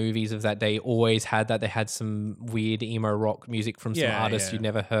Twilight-esque movies of that day always had that. They had some weird emo rock music from some artists you'd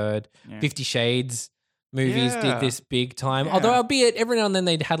never heard. 50 Shades movies did this big time. Although, albeit every now and then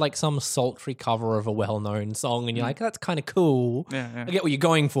they'd had like some sultry cover of a well-known song, and you're like, that's kind of cool. I get what you're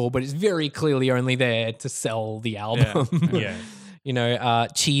going for, but it's very clearly only there to sell the album. Yeah.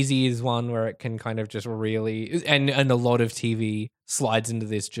 Cheesy is one where it can kind of just really, and a lot of TV slides into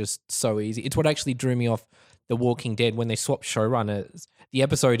this just so easy. It's what actually drew me off The Walking Dead when they swapped showrunners. The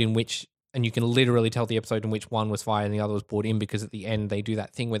episode in which, and you can literally tell the episode in which one was fired and the other was brought in, because at the end they do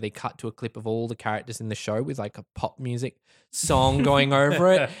that thing where they cut to a clip of all the characters in the show with like a pop music song going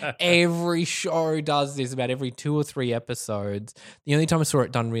over it. Every show does this about every 2 or 3 episodes. The only time I saw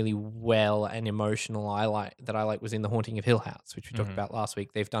it done really well and emotional I like was in The Haunting of Hill House, which we talked about last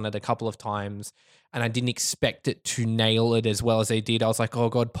week. They've done it a couple of times and I didn't expect it to nail it as well as they did. I was like, oh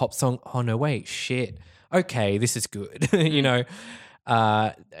God, pop song. Oh no, wait, shit. Okay, this is good.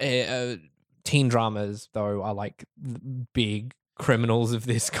 Teen dramas, though, are like big criminals of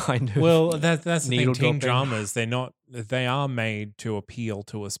this kind of. Well, that's the thing. needle Teen dropping. dramas, they are made to appeal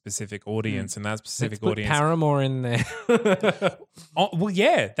to a specific audience, and that Let's specific put audience. Paramore in there. Oh, well,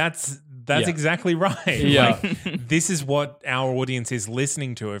 yeah, that's Yeah. exactly right. Yeah. Like, this is what our audience is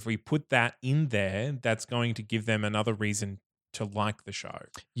listening to. If we put that in there, that's going to give them another reason to like the show.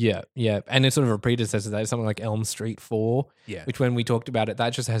 Yeah. And it's sort of a predecessor to that, something like Elm Street 4, Yeah. which when we talked about it, that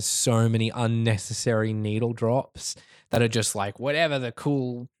just has so many unnecessary needle drops that are just like whatever the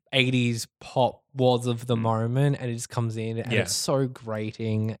cool 80s pop was of the moment, and it just comes in and it's so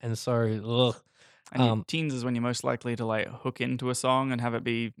grating and so ugh. And your teens is when you're most likely to like hook into a song and have it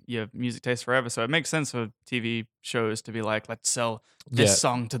be your music taste forever. So it makes sense for TV shows to be like, let's sell this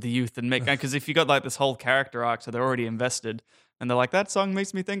song to the youth and make, because if you got like this whole character arc, so they're already invested and they're like, that song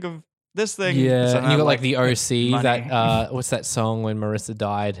makes me think of this thing. Yeah, So and you now, got like the OC. money. That what's that song when Marissa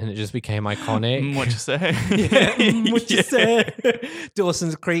died and it just became iconic? What you say? Yeah, what you Yeah. say?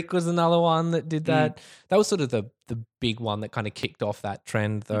 Dawson's Creek was another one that did that. That was sort of the big one that kind of kicked off that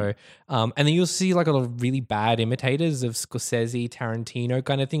trend, though. And then you'll see like a lot of really bad imitators of Scorsese, Tarantino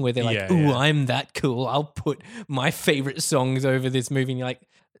kind of thing, where they're like, Yeah, "Ooh, yeah. I'm that cool. I'll put my favorite songs over this movie." And you're like,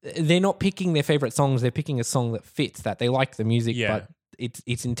 they're not picking their favorite songs; they're picking a song that fits that. They like the music, Yeah. but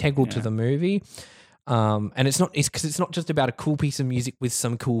it's integral to Yeah. the movie. And it's because it's not just about a cool piece of music with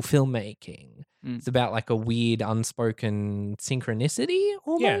some cool filmmaking. It's about like a weird unspoken synchronicity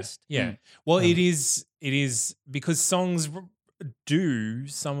almost. Yeah. Well, it is because songs do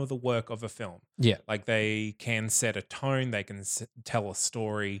some of the work of a film. Yeah. Like they can set a tone, they can tell a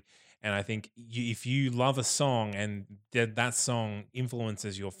story. And I think if you love a song and that song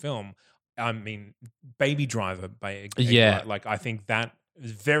influences your film, I mean, Baby Driver by Yeah. like I think that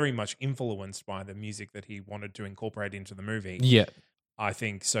is very much influenced by the music that he wanted to incorporate into the movie. Yeah. I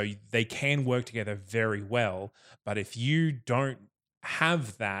think so. They can work together very well, but if you don't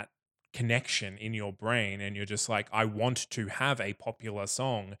have that connection in your brain and you're just like, I want to have a popular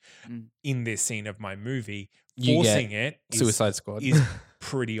song in this scene of my movie, You forcing it Suicide Squad. is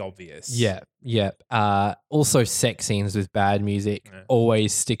pretty obvious. Yeah. Also, sex scenes with bad music Yeah.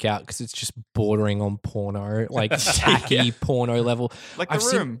 always stick out because it's just bordering on porno, like tacky porno level. Like I've The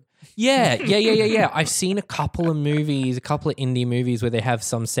seen- Room. Yeah. I've seen a couple of indie movies where they have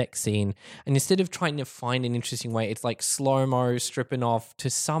some sex scene, and instead of trying to find an interesting way, it's like slow mo stripping off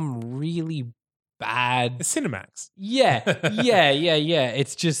to some really bad. The Cinemax. Yeah.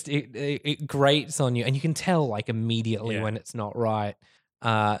 It's just it grates on you, and you can tell like immediately Yeah. when it's not right.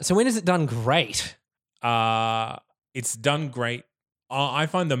 So when is it done great? It's done great. I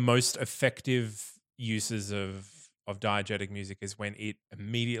find the most effective uses of diegetic music is when it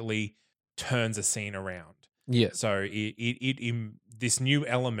immediately turns a scene around. Yeah. So this new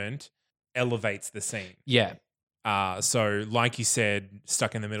element elevates the scene. Yeah. So like you said,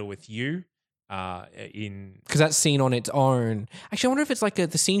 Stuck in the Middle with You. Because that scene on its own. Actually, I wonder if it's like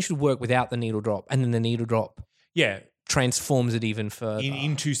the scene should work without the needle drop, and then the needle drop transforms it even further.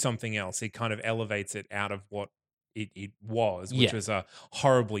 into something else. It kind of elevates it out of what it was, which Yeah. was a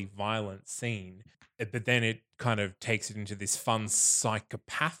horribly violent scene. But then it kind of takes it into this fun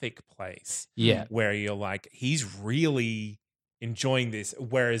psychopathic place. Yeah. Where you're like, he's really enjoying this.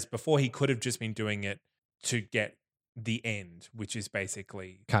 Whereas before he could have just been doing it to get the end, which is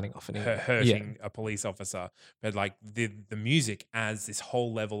basically Cutting off an ear. hurting a police officer. But like the music adds this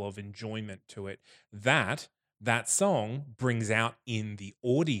whole level of enjoyment to it that song brings out in the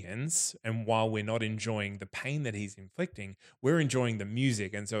audience. And while we're not enjoying the pain that he's inflicting, we're enjoying the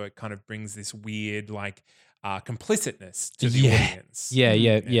music. And so it kind of brings this weird like complicitness to the audience.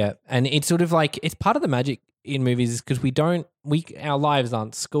 Yeah. And it's sort of like, it's part of the magic in movies is because our lives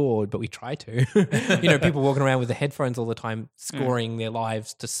aren't scored, but we try to. People walking around with the headphones all the time, scoring their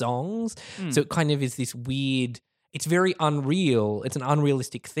lives to songs. So it kind of is this weird, it's very unreal. It's an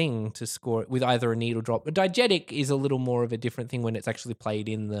unrealistic thing to score it with either a needle drop. But diegetic is a little more of a different thing when it's actually played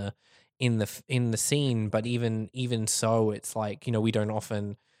in the scene. But even so, it's like, we don't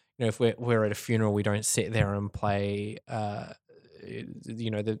often, if we're at a funeral, we don't sit there and play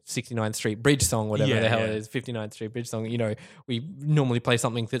the 69th Street Bridge song, whatever the hell it is, 59th Street Bridge song. We normally play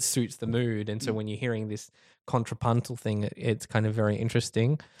something that suits the mood. And so when you're hearing this contrapuntal thing, it's kind of very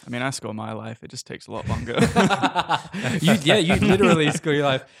interesting. I mean, I score my life. It just takes a lot longer. You literally score your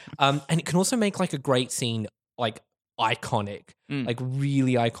life. And it can also make like a great scene, like iconic, like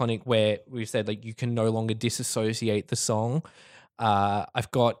really iconic, where we've said like you can no longer disassociate the song.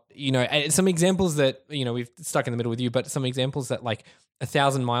 I've got, some examples that, we've stuck in the middle with you, but some examples that like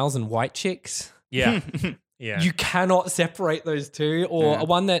 1,000 Miles and White Chicks. Yeah. Yeah. You cannot separate those two. Or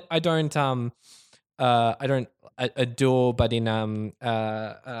one that I don't adore, but in How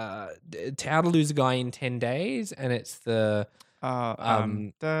to Lose a Guy in 10 Days, and it's the no,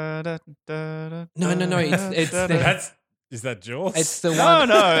 it's Is that Jaws? it's the one.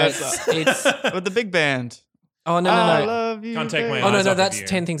 No, it's with the big band. oh no. I love you. Can't take my baby. Oh no, eyes no, off of that's you.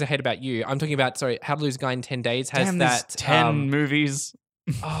 10 Things I Hate About You. I'm talking about, sorry, How to Lose a Guy in 10 Days has Damn, that there's 10 movies.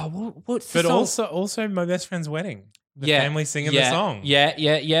 What's the But song? also My Best Friend's Wedding. The family singing the song. Yep.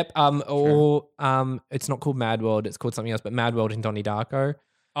 It's not called Mad World, it's called something else, but Mad World and Donnie Darko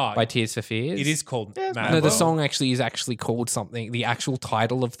Oh, by Tears for Fears. it is called Yeah, Mad No, the World. song actually is called something. The actual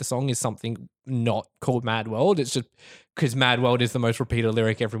title of the song is something not called Mad World. It's just because Mad World is the most repeated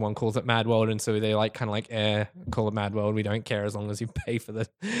lyric. Everyone calls it Mad World, and so they're like kind of like, call it Mad World. We don't care as long as you pay for the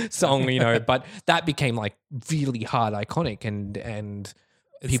song, But that became like really hard iconic, and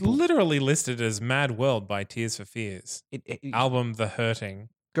It's literally listed as Mad World by Tears for Fears. Album The Hurting.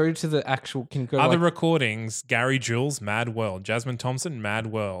 Go to the actual. Can go Other recordings: Gary Jules, Mad World. Jasmine Thompson, Mad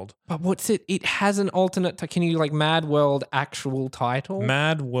World. But what's it? It has an alternate. Can you like Mad World actual title?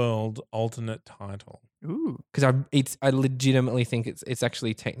 Mad World alternate title. Ooh. Because I legitimately think it's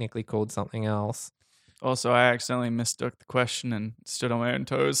actually technically called something else. Also, I accidentally mistook the question and stood on my own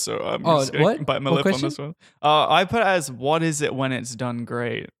toes, so I'm Oh, just gonna what? bite my What lip on this one. I put it as "What is it when it's done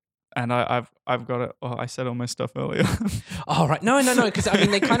great?" And I've got it. Oh, I said all my stuff earlier. Oh, right. No. Because I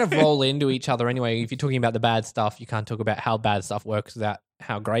mean, they kind of roll into each other anyway. If you're talking about the bad stuff, you can't talk about how bad stuff works without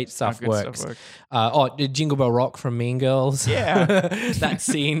how great stuff good works. stuff Jingle Bell Rock from Mean Girls. Yeah. That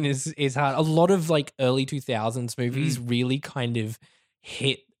scene is hard. A lot of like early 2000s movies really kind of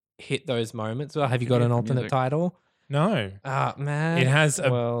hit those moments. Well, have you got Forget an the alternate music. title? No. Man. It has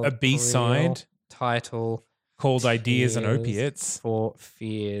a World B-side real title. called Ideas and Tears Opiates. for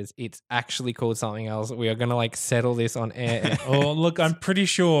Fears. It's actually called something else. We are going to like settle this on air. Oh, look, I'm pretty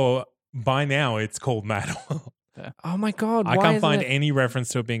sure by now it's called Mad World. Oh my God. I why can't isn't find it? any reference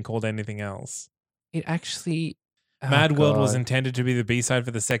to it being called anything else. It actually. Oh Mad World was God. intended to be the B-side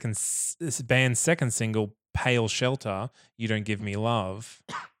for the band's second single, Pale Shelter, You Don't Give Me Love.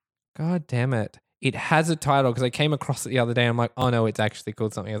 God damn it. It has a title because I came across it the other day. I'm like, oh no, it's actually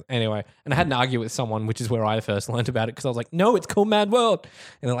called something else. Anyway, and I had an argument with someone, which is where I first learned about it because I was like, no, it's called Mad World.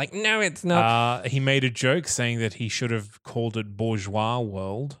 And they're like, no, it's not. He made a joke saying that he should have called it Bourgeois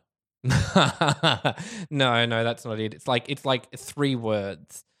World. No, that's not it. It's like 3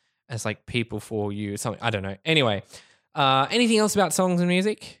 words. It's like people for you, something. I don't know. Anyway, anything else about songs and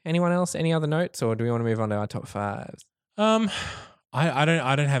music? Anyone else? Any other notes, or do we want to move on to our top 5s? I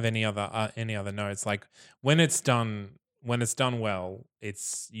don't have any other notes. Like when it's done well,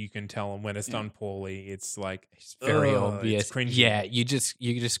 you can tell, and when it's done poorly, it's like It's very ugh, obvious. It's cringy. Yeah, you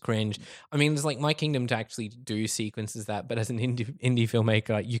just cringe. I mean, it's like My Kingdom to actually do sequences that, but as an indie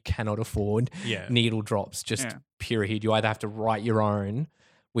filmmaker, you cannot afford Yeah. needle drops. Just Yeah. period. You either have to write your own,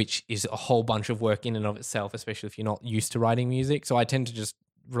 which is a whole bunch of work in and of itself, especially if you're not used to writing music. So I tend to just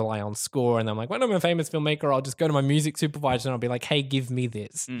rely on score, and I'm like, when I'm a famous filmmaker, I'll just go to my music supervisor and I'll be like, hey, give me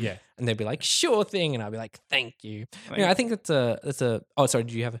this. Yeah. And they'll be like, sure thing. And I'll be like, thank you. think- I think that's a oh, sorry,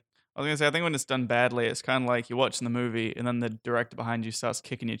 did you have a I was gonna say, I think when it's done badly, it's kind of like you're watching the movie and then the director behind you starts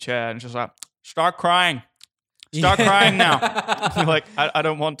kicking your chair and it's just like, start crying. Start crying now. You're like, I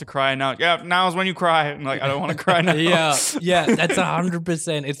don't want to cry now. Yeah, now's when you cry. And like, I don't want to cry now. Yeah, that's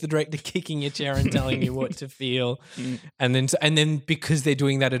 100%. It's the director kicking your chair and telling you what to feel, and then because they're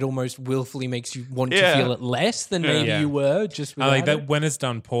doing that, it almost willfully makes you want to Yeah. feel it less than maybe Yeah. you were just. I like without that it. when it's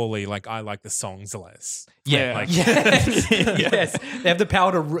done poorly. Like I like the songs less. Yeah, Like- yes, yes. They have the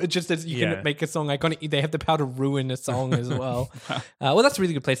power to just as you Yeah. can make a song iconic. They have the power to ruin a song as well. Well, that's a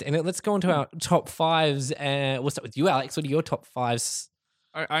really good place to end it. Let's go on to our top 5s. We'll start with you, Alex. What are your top 5s?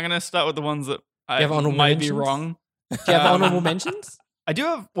 I'm gonna start with the ones that I have honorable might mentions? be wrong. Do you have Um, honorable mentions? I do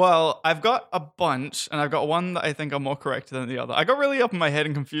have. Well, I've got a bunch, and I've got one that I think are more correct than the other. I got really up in my head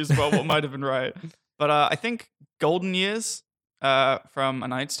and confused about what might have been right, but I think Golden Years from A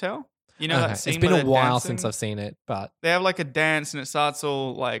Knight's Tale. You know Okay. that scene. It's been where a they're while dancing? since I've seen it, but They have like a dance, and it starts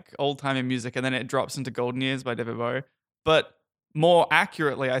all like old timey music, and then it drops into Golden Years by David Bowie. But more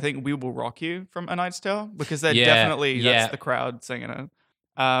accurately, I think We Will Rock You from A Knight's Tale, because they're Yeah, definitely yeah. that's the crowd singing it.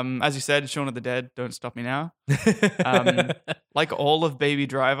 As you said, Shaun of the Dead, Don't Stop Me Now. Like all of Baby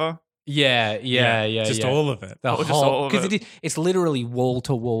Driver. yeah. Just all of it. The just whole all of because it. it's literally wall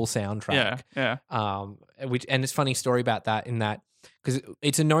to wall soundtrack. Yeah. Which and it's a funny story about that in that because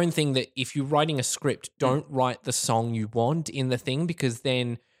it's a known thing that if you're writing a script, don't write the song you want in the thing because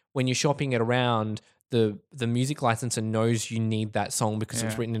then when you're shopping it around, the music licensor knows you need that song because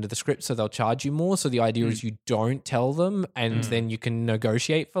it's Yeah. written into the script, so they'll charge you more. So the idea is you don't tell them, and then you can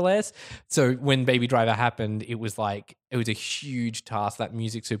negotiate for less. So when Baby Driver happened, it was a huge task. That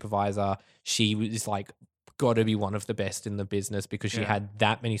music supervisor, she was like, got to be one of the best in the business because she Yeah. had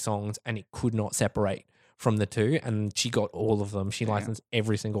that many songs and it could not separate from the two, and she got all of them. She licensed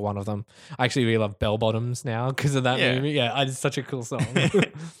every single one of them. I actually really love Bell Bottoms now because of that Yeah. movie. Yeah, it's such a cool song.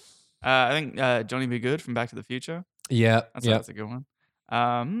 I think Johnny Be Good from Back to the Future. Yeah, That's a good one.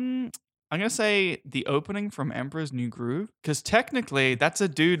 I'm gonna say the opening from Emperor's New Groove because technically that's a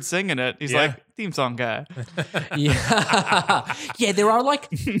dude singing it. He's Yeah. like theme song guy. yeah, yeah. There are like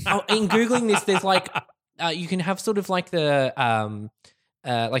in googling this, there's like you can have sort of like the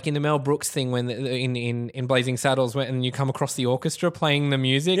like in the Mel Brooks thing when in Blazing Saddles when you come across the orchestra playing the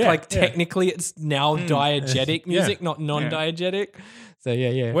music. Yeah, like yeah. technically it's now diegetic Yeah. music, not non-diegetic. So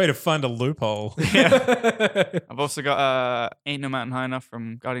yeah. Way to find a loophole. I've also got Ain't No Mountain High Enough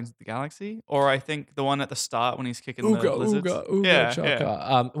from Guardians of the Galaxy, or I think the one at the start when he's kicking the lizards.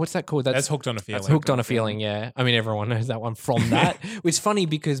 What's that called? That's Hooked on a Feeling. That's Hooked on a Feeling, yeah. I mean, everyone knows that one from that. It's funny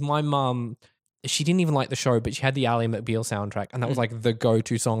because my mum, she didn't even like the show, but she had the Ally McBeal soundtrack, and that was like the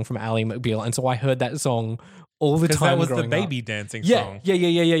go-to song from Ally McBeal. And so I heard that song all the time. Because that was the growing baby up. dancing song.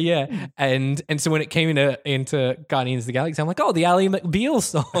 Yeah. And so when it came into Guardians of the Galaxy, I'm like, oh, the Ally McBeal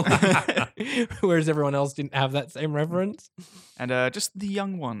song. Whereas everyone else didn't have that same reference. And just The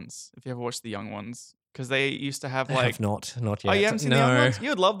Young Ones, if you ever watched The Young Ones, because they used to have I like. have not yet. Oh, you haven't seen The Young Ones? You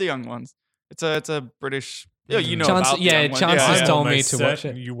would love The Young Ones. It's a British. Yeah, you know Chance- about the yeah, Young Ones. Chance has I'm told me almost to watch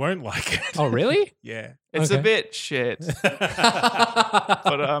certain it. You won't like it. Oh, really? Yeah. It's Okay. a bit shit.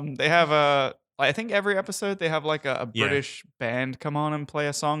 But they have I think every episode they have like a Yeah. British band come on and play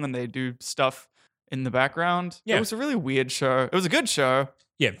a song, and they do stuff in the background. Yeah. It was a really weird show. It was a good show.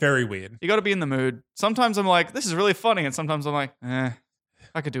 Yeah, very weird. You got to be in the mood. Sometimes I'm like, this is really funny, and sometimes I'm like,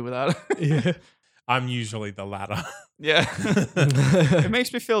 I could do without it. Yeah. I'm usually the latter. Yeah. It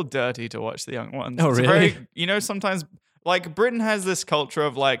makes me feel dirty to watch The Young Ones. Oh, It's a really? sometimes like Britain has this culture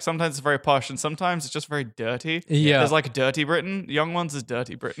of like sometimes it's very posh and sometimes it's just very dirty. Yeah. There's like dirty Britain. Young Ones is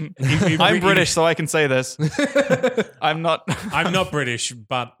dirty Britain. If- I'm if- British, so I can say this. I'm not. I'm not British,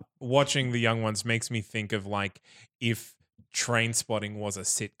 but watching The Young Ones makes me think of like if Train Spotting was a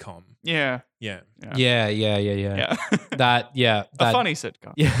sitcom. Yeah. Yeah. Yeah. Yeah. That A funny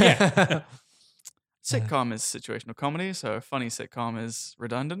sitcom. Yeah. Sitcom is situational comedy, so a funny sitcom is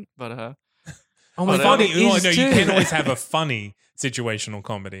redundant. But Oh my But, god, Funny. it is No, you too. can't always have a funny situational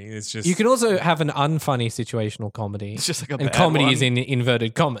comedy. It's just You can also have an unfunny situational comedy. it's just like a And bad comedy one. is in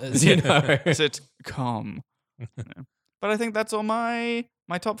inverted commas, you know. Sitcom. Yeah. But I think that's all my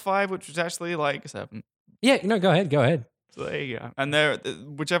top 5, which was actually like 7. Yeah, no, go ahead. So there you go. And there,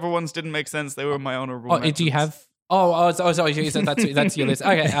 whichever ones didn't make sense, they were my honorable. Oh, do you mentions. have? Sorry, that's your list.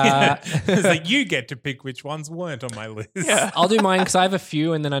 Okay, it's like you get to pick which ones weren't on my list. Yeah. I'll do mine because I have a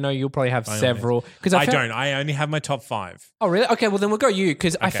few, and then I know you'll probably have By all several. Because I don't. I only have my top 5. Oh, really? Okay, well then we'll go you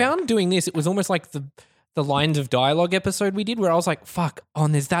because I Okay. found doing this, it was almost like the lines of dialogue episode we did, where I was like, "Fuck,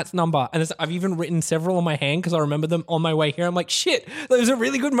 there's that number," and I've even written several on my hand because I remember them on my way here. I'm like, "Shit, those are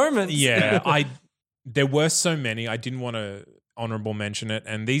really good moments." Yeah, there were so many. I didn't want to honorable mention it,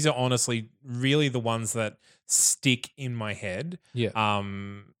 and these are honestly really the ones that stick in my head. Yeah.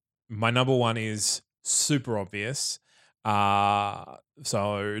 My number 1 is super obvious.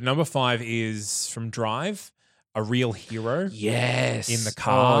 So number 5 is from Drive, A Real Hero. Yes. In the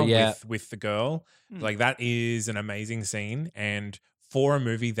car yeah. with the girl. Like that is an amazing scene. And for a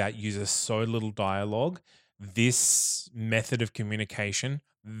movie that uses so little dialogue, this method of communication,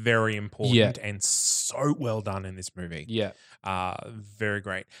 very important and so well done in this movie. Yeah. Very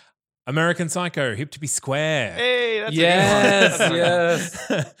great. American Psycho, Hip to Be Square. Hey, that's Yes, a good one. yes.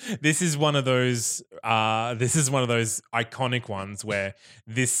 This is one of those iconic ones where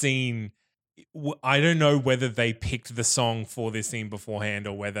this scene, I don't know whether they picked the song for this scene beforehand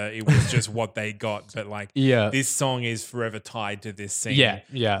or whether it was just what they got, but like Yeah. this song is forever tied to this scene.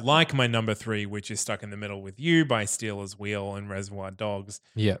 Yeah. Like my number 3, which is Stuck in the Middle with You by Steelers Wheel and Reservoir Dogs.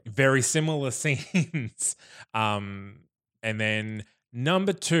 Yeah. Very similar scenes. And then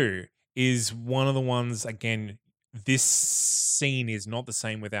number 2 is one of the ones, again, this scene is not the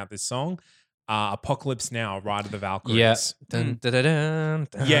same without this song. Apocalypse Now, Ride of the Valkyries. Yeah. Dun, dun, dun, dun,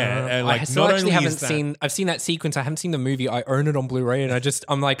 dun. Yeah, like, I still not actually only haven't is that- seen. I've seen that sequence. I haven't seen the movie. I own it on Blu-ray, and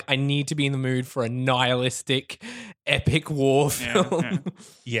I'm like, I need to be in the mood for a nihilistic, epic war film, yeah.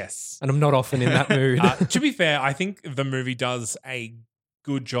 Yes. and I'm not often in that mood. To be fair, I think the movie does a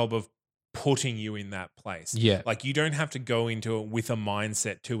good job of putting you in that place. Yeah. Like you don't have to go into it with a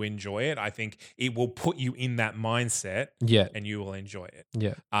mindset to enjoy it. I think it will put you in that mindset Yeah. and you will enjoy it.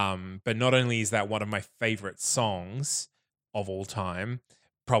 Yeah. But not only is that one of my favorite songs of all time,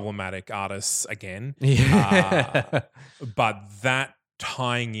 Problematic Artists again, Yeah. but that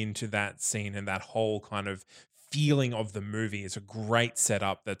tying into that scene and that whole kind of feeling of the movie is a great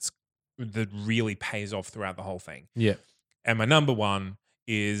setup that really pays off throughout the whole thing. Yeah. And my number 1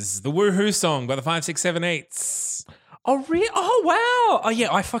 is the Woohoo song by the 5-6-7-8s. Oh, really? Oh, wow. Oh,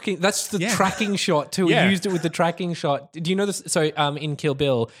 yeah. That's the Yeah. tracking shot too. Yeah. We used it with the tracking shot. Do you know this? So, in Kill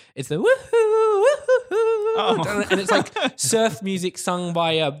Bill, it's the woohoo, woohoo, and it's like surf music sung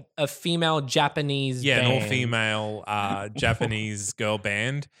by a female Japanese Yeah, band. an all-female Japanese girl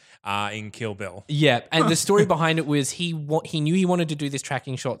band in Kill Bill. Yeah, and the story behind it was he knew he wanted to do this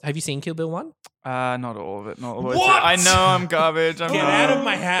tracking shot. Have you seen Kill Bill 1? Not all of it. Not all of it. What? I know I'm garbage. Get out of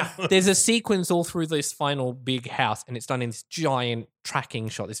my house. There's a sequence all through this final big house, and it's done in this giant tracking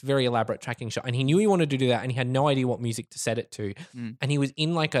shot, this very elaborate tracking shot. And he knew he wanted to do that, and he had no idea what music to set it to. And he was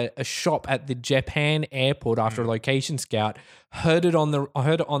in like a shop at the Japan airport after a location scout, heard it on the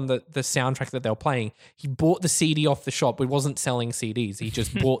soundtrack that they were playing. He bought the CD off the shop. It wasn't selling CDs. He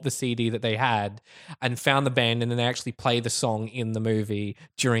just bought the CD that they had and found the band, and then they actually play the song in the movie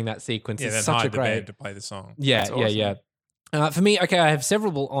during that sequence. Yeah, It's then such a hired the great band to play the song. yeah, That's awesome. yeah. For me, okay, I have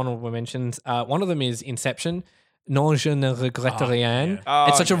several honorable mentions. One of them is Inception. Non, je ne regrette rien. yeah. Oh,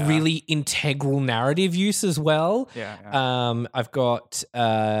 It's such a yeah. really integral narrative use as well. Yeah. I've got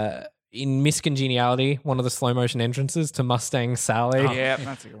in Miss Congeniality, one of the slow motion entrances to Mustang Sally. Yeah,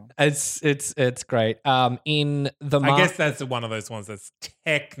 that's a good one. It's great. In the I guess that's one of those ones that's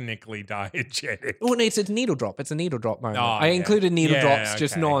technically diegetic. Well, no, it's a needle drop. It's a needle drop moment. Oh, I yeah. included needle Yeah, drops,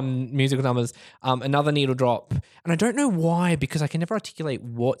 just okay. non-musical numbers. Another needle drop, and I don't know why, because I can never articulate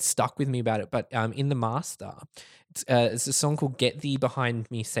what stuck with me about it. But in The Master, it's a song called "Get Thee Behind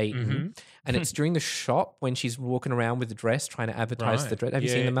Me, Satan," Mm-hmm. and it's during the shop when she's walking around with the dress, trying to advertise the Right. dress. Have you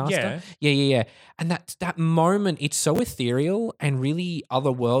seen Yeah, The Master? yeah. Yeah. And that moment, it's so ethereal and really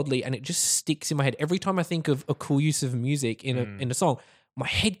otherworldly, and it just sticks in my head every time I think of a cool use of music in a song. My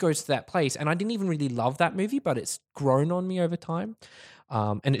head goes to that place, and I didn't even really love that movie, but it's grown on me over time,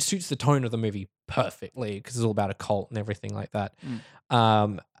 and it suits the tone of the movie perfectly because it's all about a cult and everything like that.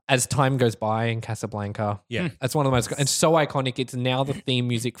 As time goes by in Casablanca, Yeah. that's one of the most and so iconic. It's now the theme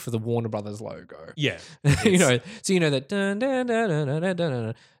music for the Warner Brothers logo. Yeah. you know, so you know that dun dun dun dun dun dun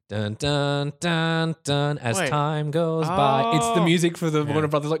dun dun dun dun dun as Wait. time goes by. It's the Oh. music for the Yeah. Warner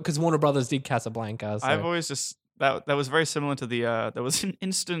Brothers because Warner Brothers did Casablanca. So. I've always just that was very similar to the there was an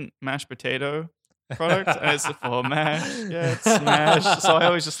instant mashed potato product, and it's for mash. Yeah, it's smash. So I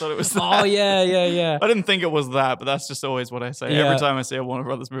always just thought it was that. Oh yeah. I didn't think it was that, but that's just always what I say Yeah. every time I see a Warner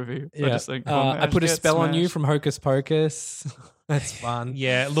Brothers movie. I just think, oh, I put a mash, spell on you smash. from Hocus Pocus. That's fun.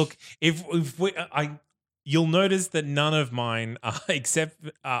 Yeah, look, if we, you'll notice that none of mine are except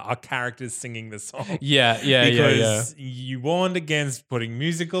are characters singing the song. Yeah. Because you warned against putting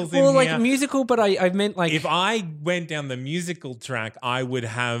musicals in Well, like here. musical, but I meant like If I went down the musical track, I would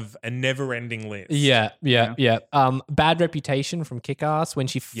have a never-ending list. Yeah. Bad Reputation from Kick-Ass when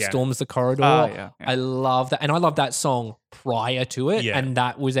she Yeah. storms the corridor. Yeah. I love that. And I love that song prior to it. Yeah. And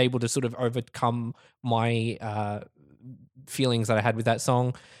that was able to sort of overcome my feelings that I had with that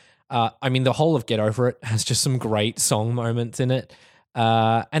song. I mean, the whole of Get Over It has just some great song moments in it.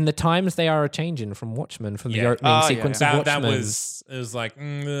 And the times they are a changing from Watchmen, from the Yeah. opening Oh, yeah, sequence yeah. of Watchmen. That was it was like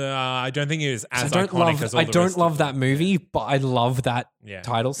I don't think it was as I don't iconic love. as all I the don't rest love of that them. movie, but I love that Yeah.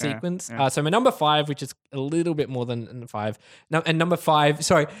 title Yeah, sequence. yeah. So my number 5, which is a little bit more than 5, and number 5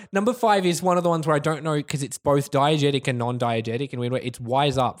 is one of the ones where I don't know because it's both diegetic and non-diegetic in a weird way. It's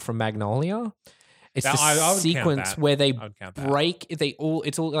Wise Up from Magnolia. It's Now, the I would count sequence that. where they I would count that. break.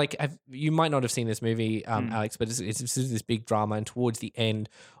 It's all like you might not have seen this movie, Alex, but it's this big drama, and towards the end,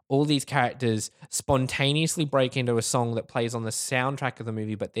 all these characters spontaneously break into a song that plays on the soundtrack of the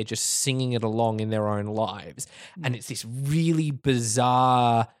movie, but they're just singing it along in their own lives, and it's this really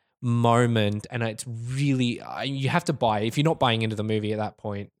bizarre moment, and it's really you have to buy. If you're not buying into the movie at that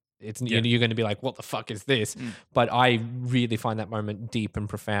point, you're going to be like, what the fuck is this? But I really find that moment deep and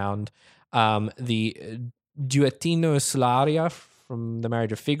profound. The Duettino sull'aria from The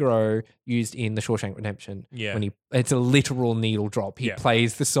Marriage of Figaro used in The Shawshank Redemption. Yeah. When it's a literal needle drop. He Yeah.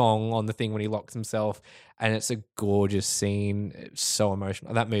 plays the song on the thing when he locks himself, and it's a gorgeous scene. It's so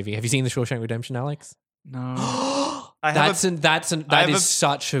emotional. That movie. Have you seen The Shawshank Redemption, Alex? No. I have That is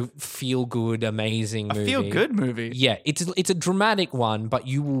such a feel good, amazing a movie. feel good movie. Yeah, it's a dramatic one, but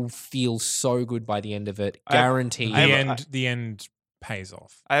you will feel so good by the end of it, guaranteed. The end pays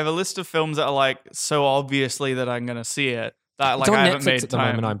off. I have a list of films that are like so obviously that I'm gonna see it. That like It's on I haven't Netflix made at the time.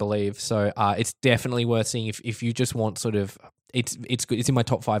 moment, I believe. So it's definitely worth seeing if you just want sort of it's good. It's in my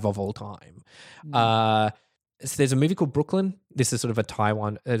top 5 of all time. So there's a movie called Brooklyn. This is sort of a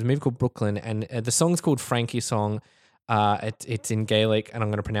Taiwan. There's a movie called Brooklyn, and the song's called Frankie Song. It's in Gaelic, and I'm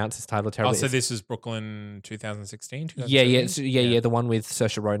going to pronounce this title terribly. So this is Brooklyn 2016? Yeah, the one with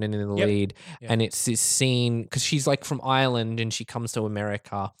Saoirse Ronan in the Yep. lead, Yeah. and it's this scene because she's like from Ireland and she comes to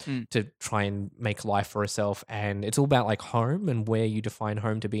America to try and make life for herself, and it's all about like home and where you define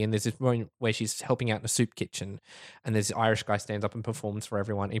home to be. And there's this moment where she's helping out in a soup kitchen, and there's this Irish guy stands up and performs for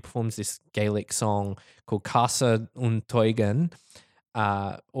everyone. He performs this Gaelic song called Casa un Toigan,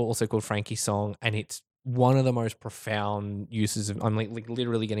 also called Frankie Song, and it's one of the most profound uses of. I'm like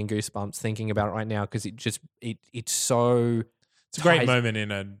literally getting goosebumps thinking about it right now because it's so. It's a great ties- moment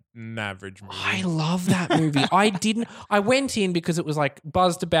in an average movie. I love that movie. I went in because it was like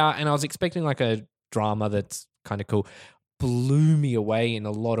buzzed about, and I was expecting like a drama that's kind of cool. blew me away in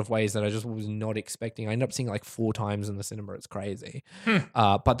a lot of ways that I just was not expecting. I ended up seeing it like 4 times in the cinema. It's crazy.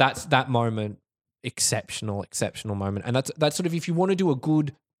 But that moment, exceptional moment. And that's sort of, if you want to do a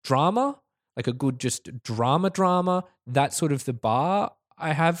good drama, like a good just drama, that's sort of the bar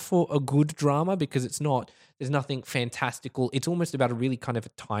I have for a good drama, because there's nothing fantastical. It's almost about a really kind of a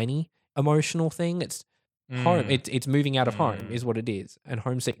tiny emotional thing. It's home. It's moving out of home is what it is, and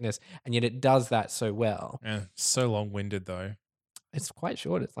homesickness, and yet it does that so well. Yeah, so long-winded though. It's quite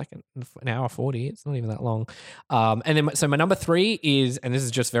short. It's like an hour 40. It's not even that long. And then, so my number 3 is, and this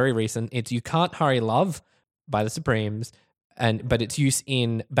is just very recent, it's You Can't Hurry Love by the Supremes, but it's used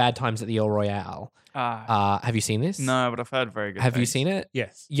in Bad Times at the El Royale. Have you seen this? No, but I've heard very good Have you things. seen it?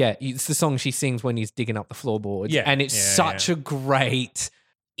 Yes. Yeah, it's the song she sings when he's digging up the floorboards. Yeah. And it's Yeah, such a great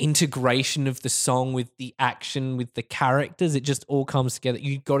integration of the song with the action, with the characters. It just all comes together.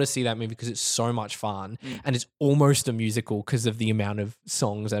 You got to see that movie because it's so much fun. And it's almost a musical because of the amount of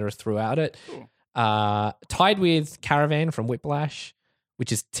songs that are throughout it. Cool. Tied with Caravan from Whiplash,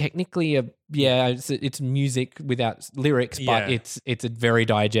 which is technically it's music without lyrics, but Yeah. it's a very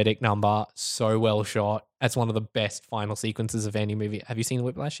diegetic number, so well shot. That's one of the best final sequences of any movie. Have you seen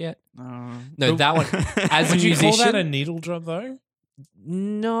Whiplash yet? No, that one. As a Would you musician, call that a needle drop though?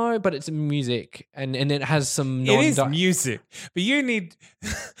 no, but it's music, and it has some. It is music, but you need.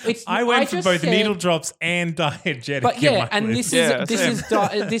 I went for just both said- needle drops and diegetic. But in yeah, my and list. this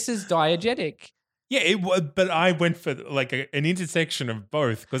is diegetic. Yeah, it was, but I went for like an intersection of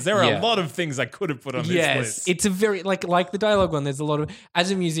both because there are Yeah. a lot of things I could have put on this Yes, list. it's a very like the dialogue one. There's a lot of. As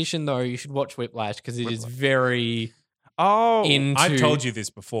a musician, though, you should watch Whiplash because it is very Oh, into. I've told you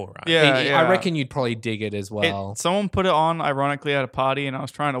this before, right? Yeah, I reckon you'd probably dig it as well. someone put it on ironically at a party, and I was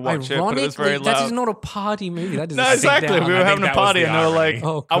trying to watch it, but it was very Ironically, that loud. is not a party movie. That is No, a sit exactly. down. We were I think having a that was party, the and they were like, irony.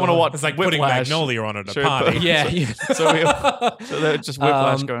 Oh, "I want to God. watch." It's like putting Whiplash. Magnolia on at a Should we party. put- Yeah. So there's just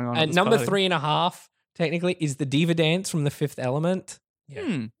Whiplash going on. at And this number party. 3.5 technically is the Diva Dance from The Fifth Element.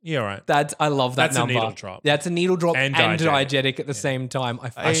 Yeah, right. I love that That's a number. needle drop. That's a needle drop And and diegetic. diegetic at the same time.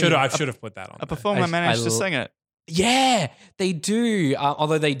 I should have put that on. A there. performer I managed to l- sing it. Yeah, they do.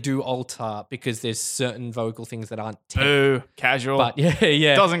 Although they do alter because there's certain vocal things that aren't. Boo, casual. But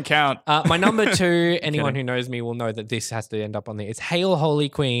yeah. Doesn't count. My number 2, anyone who knows me will know that this has to end up on there. It's Hail Holy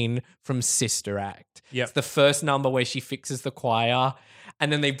Queen from Sister Act. Yep. It's the first number where she fixes the choir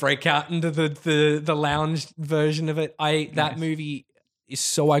and then they break out into the lounge version of it. That movie is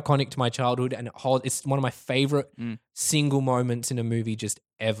so iconic to my childhood and it's one of my favorite single moments in a movie just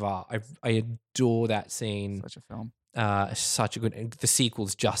ever. I adore that scene. Such a film. Such a good. The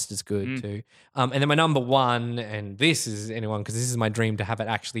sequel's just as good too. And then my number 1, and this is anyone because this is my dream to have it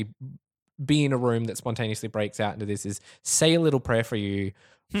actually be in a room that spontaneously breaks out into this is "Say a Little Prayer for You"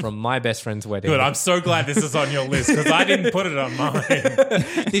 from My Best Friend's Wedding. Good. I'm so glad this is on your list because I didn't put it on mine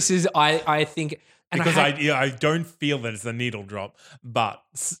This is I think and because I I don't feel that it's a needle drop, but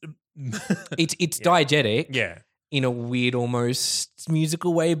it's diegetic. yeah. In a weird, almost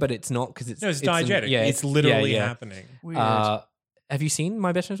musical way, but it's not because it's No, it's diegetic. yeah, it's literally yeah. happening. Weird. Have you seen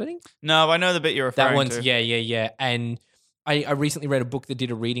My Best Friend's Wedding? No, I know the bit you're referring That one's to. yeah. And I recently read a book that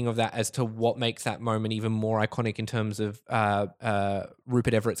did a reading of that as to what makes that moment even more iconic in terms of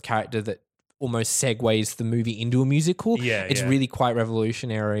Rupert Everett's character that almost segues the movie into a musical. Yeah, it's yeah. really quite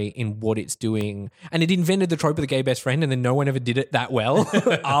revolutionary in what it's doing, and it invented the trope of the gay best friend, and then no one ever did it that well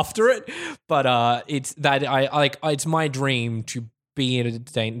after it. But it's that I like. It's my dream to be at a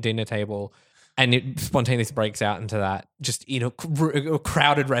dinner table. And it spontaneously breaks out into that just in a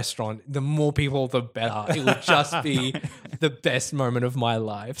crowded restaurant. The more people, the better. It will just be the best moment of my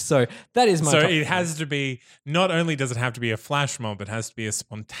life. So that is my So top it five. has to be, not only does it have to be a flash mob, it has to be a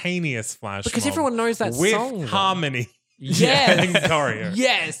spontaneous flash Because mob everyone knows that with song, though. harmony. Yes. and choreo.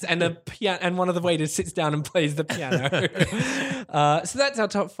 Yes, and a piano, and one of the waiters sits down and plays the piano. So that's our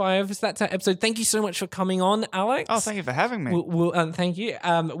top 5. So that's our episode. Thank you so much for coming on, Alex. Oh, thank you for having me. We'll thank you.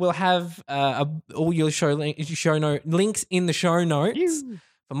 We'll have all your links in the show notes.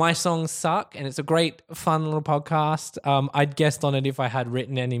 For My Songs Suck, and it's a great, fun little podcast. I'd guessed on it if I had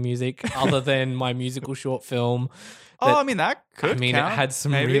written any music other than my musical short film. I mean, that could I mean, count, it had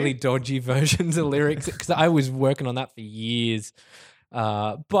some maybe. really dodgy versions of lyrics because I was working on that for years.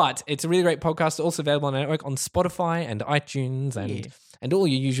 But it's a really great podcast. Also available on our network on Spotify and iTunes and all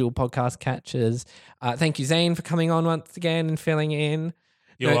your usual podcast catchers. Thank you, Zane, for coming on once again and filling in.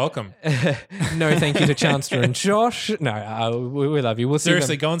 You're welcome. No, thank you to Chancellor and Josh. No, we love you. We'll see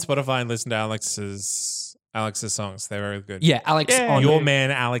Seriously, them. go on Spotify and listen to Alex's songs. They're very good. Yeah, Alex Yeah. on Your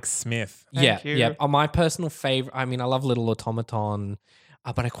man, Alex Smith. Thank you. Yeah. My personal favorite. I mean, I love Little Automaton,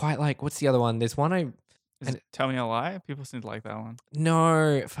 but I quite like. What's the other one? There's one Is it Tell Me a Lie? People seem to like that one.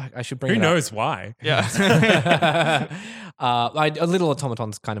 No, fuck, I should bring Who it up. knows why? Yeah. A Little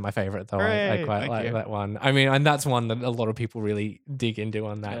Automaton's kind of my favorite, though. I Hooray, quite thank like you. that one. I mean, and that's one that a lot of people really dig into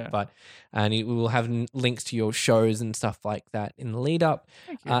on that. Yeah. And we will have links to your shows and stuff like that in the lead up.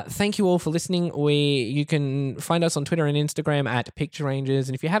 Thank you. Thank you all for listening. You can find us on Twitter and Instagram at Picture Rangers.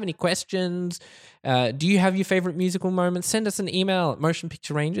 And if you have any questions, do you have your favorite musical moments? Send us an email at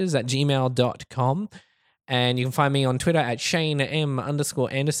motionpicturerangers@gmail.com. And you can find me on Twitter at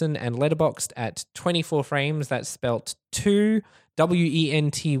Shane_M_Anderson and Letterboxd at 24 frames. That's spelt 2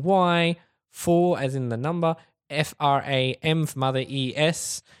 WENTY 4 as in the number FRAM for mother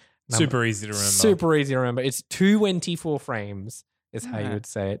ES. Super easy to remember. Super easy to remember. It's 224 frames is how you Yeah. would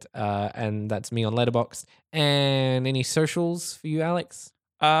say it. And that's me on Letterboxd. And any socials for you, Alex?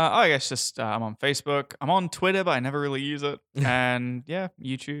 I guess just I'm on Facebook. I'm on Twitter, but I never really use it. And yeah,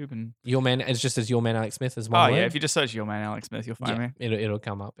 YouTube and Your man is just as Your Man Alex Smith as one oh word. yeah, if you just search Your Man Alex Smith, you'll find me. It'll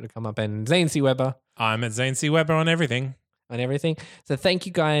come up. It'll come up. And Zane C. Weber I'm at Zane C. Weber on everything. and everything. So thank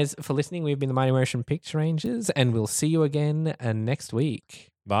you guys for listening. We've been the Mighty Motion Picture Rangers, and we'll see you again next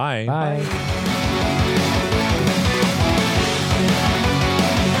week. Bye. Bye.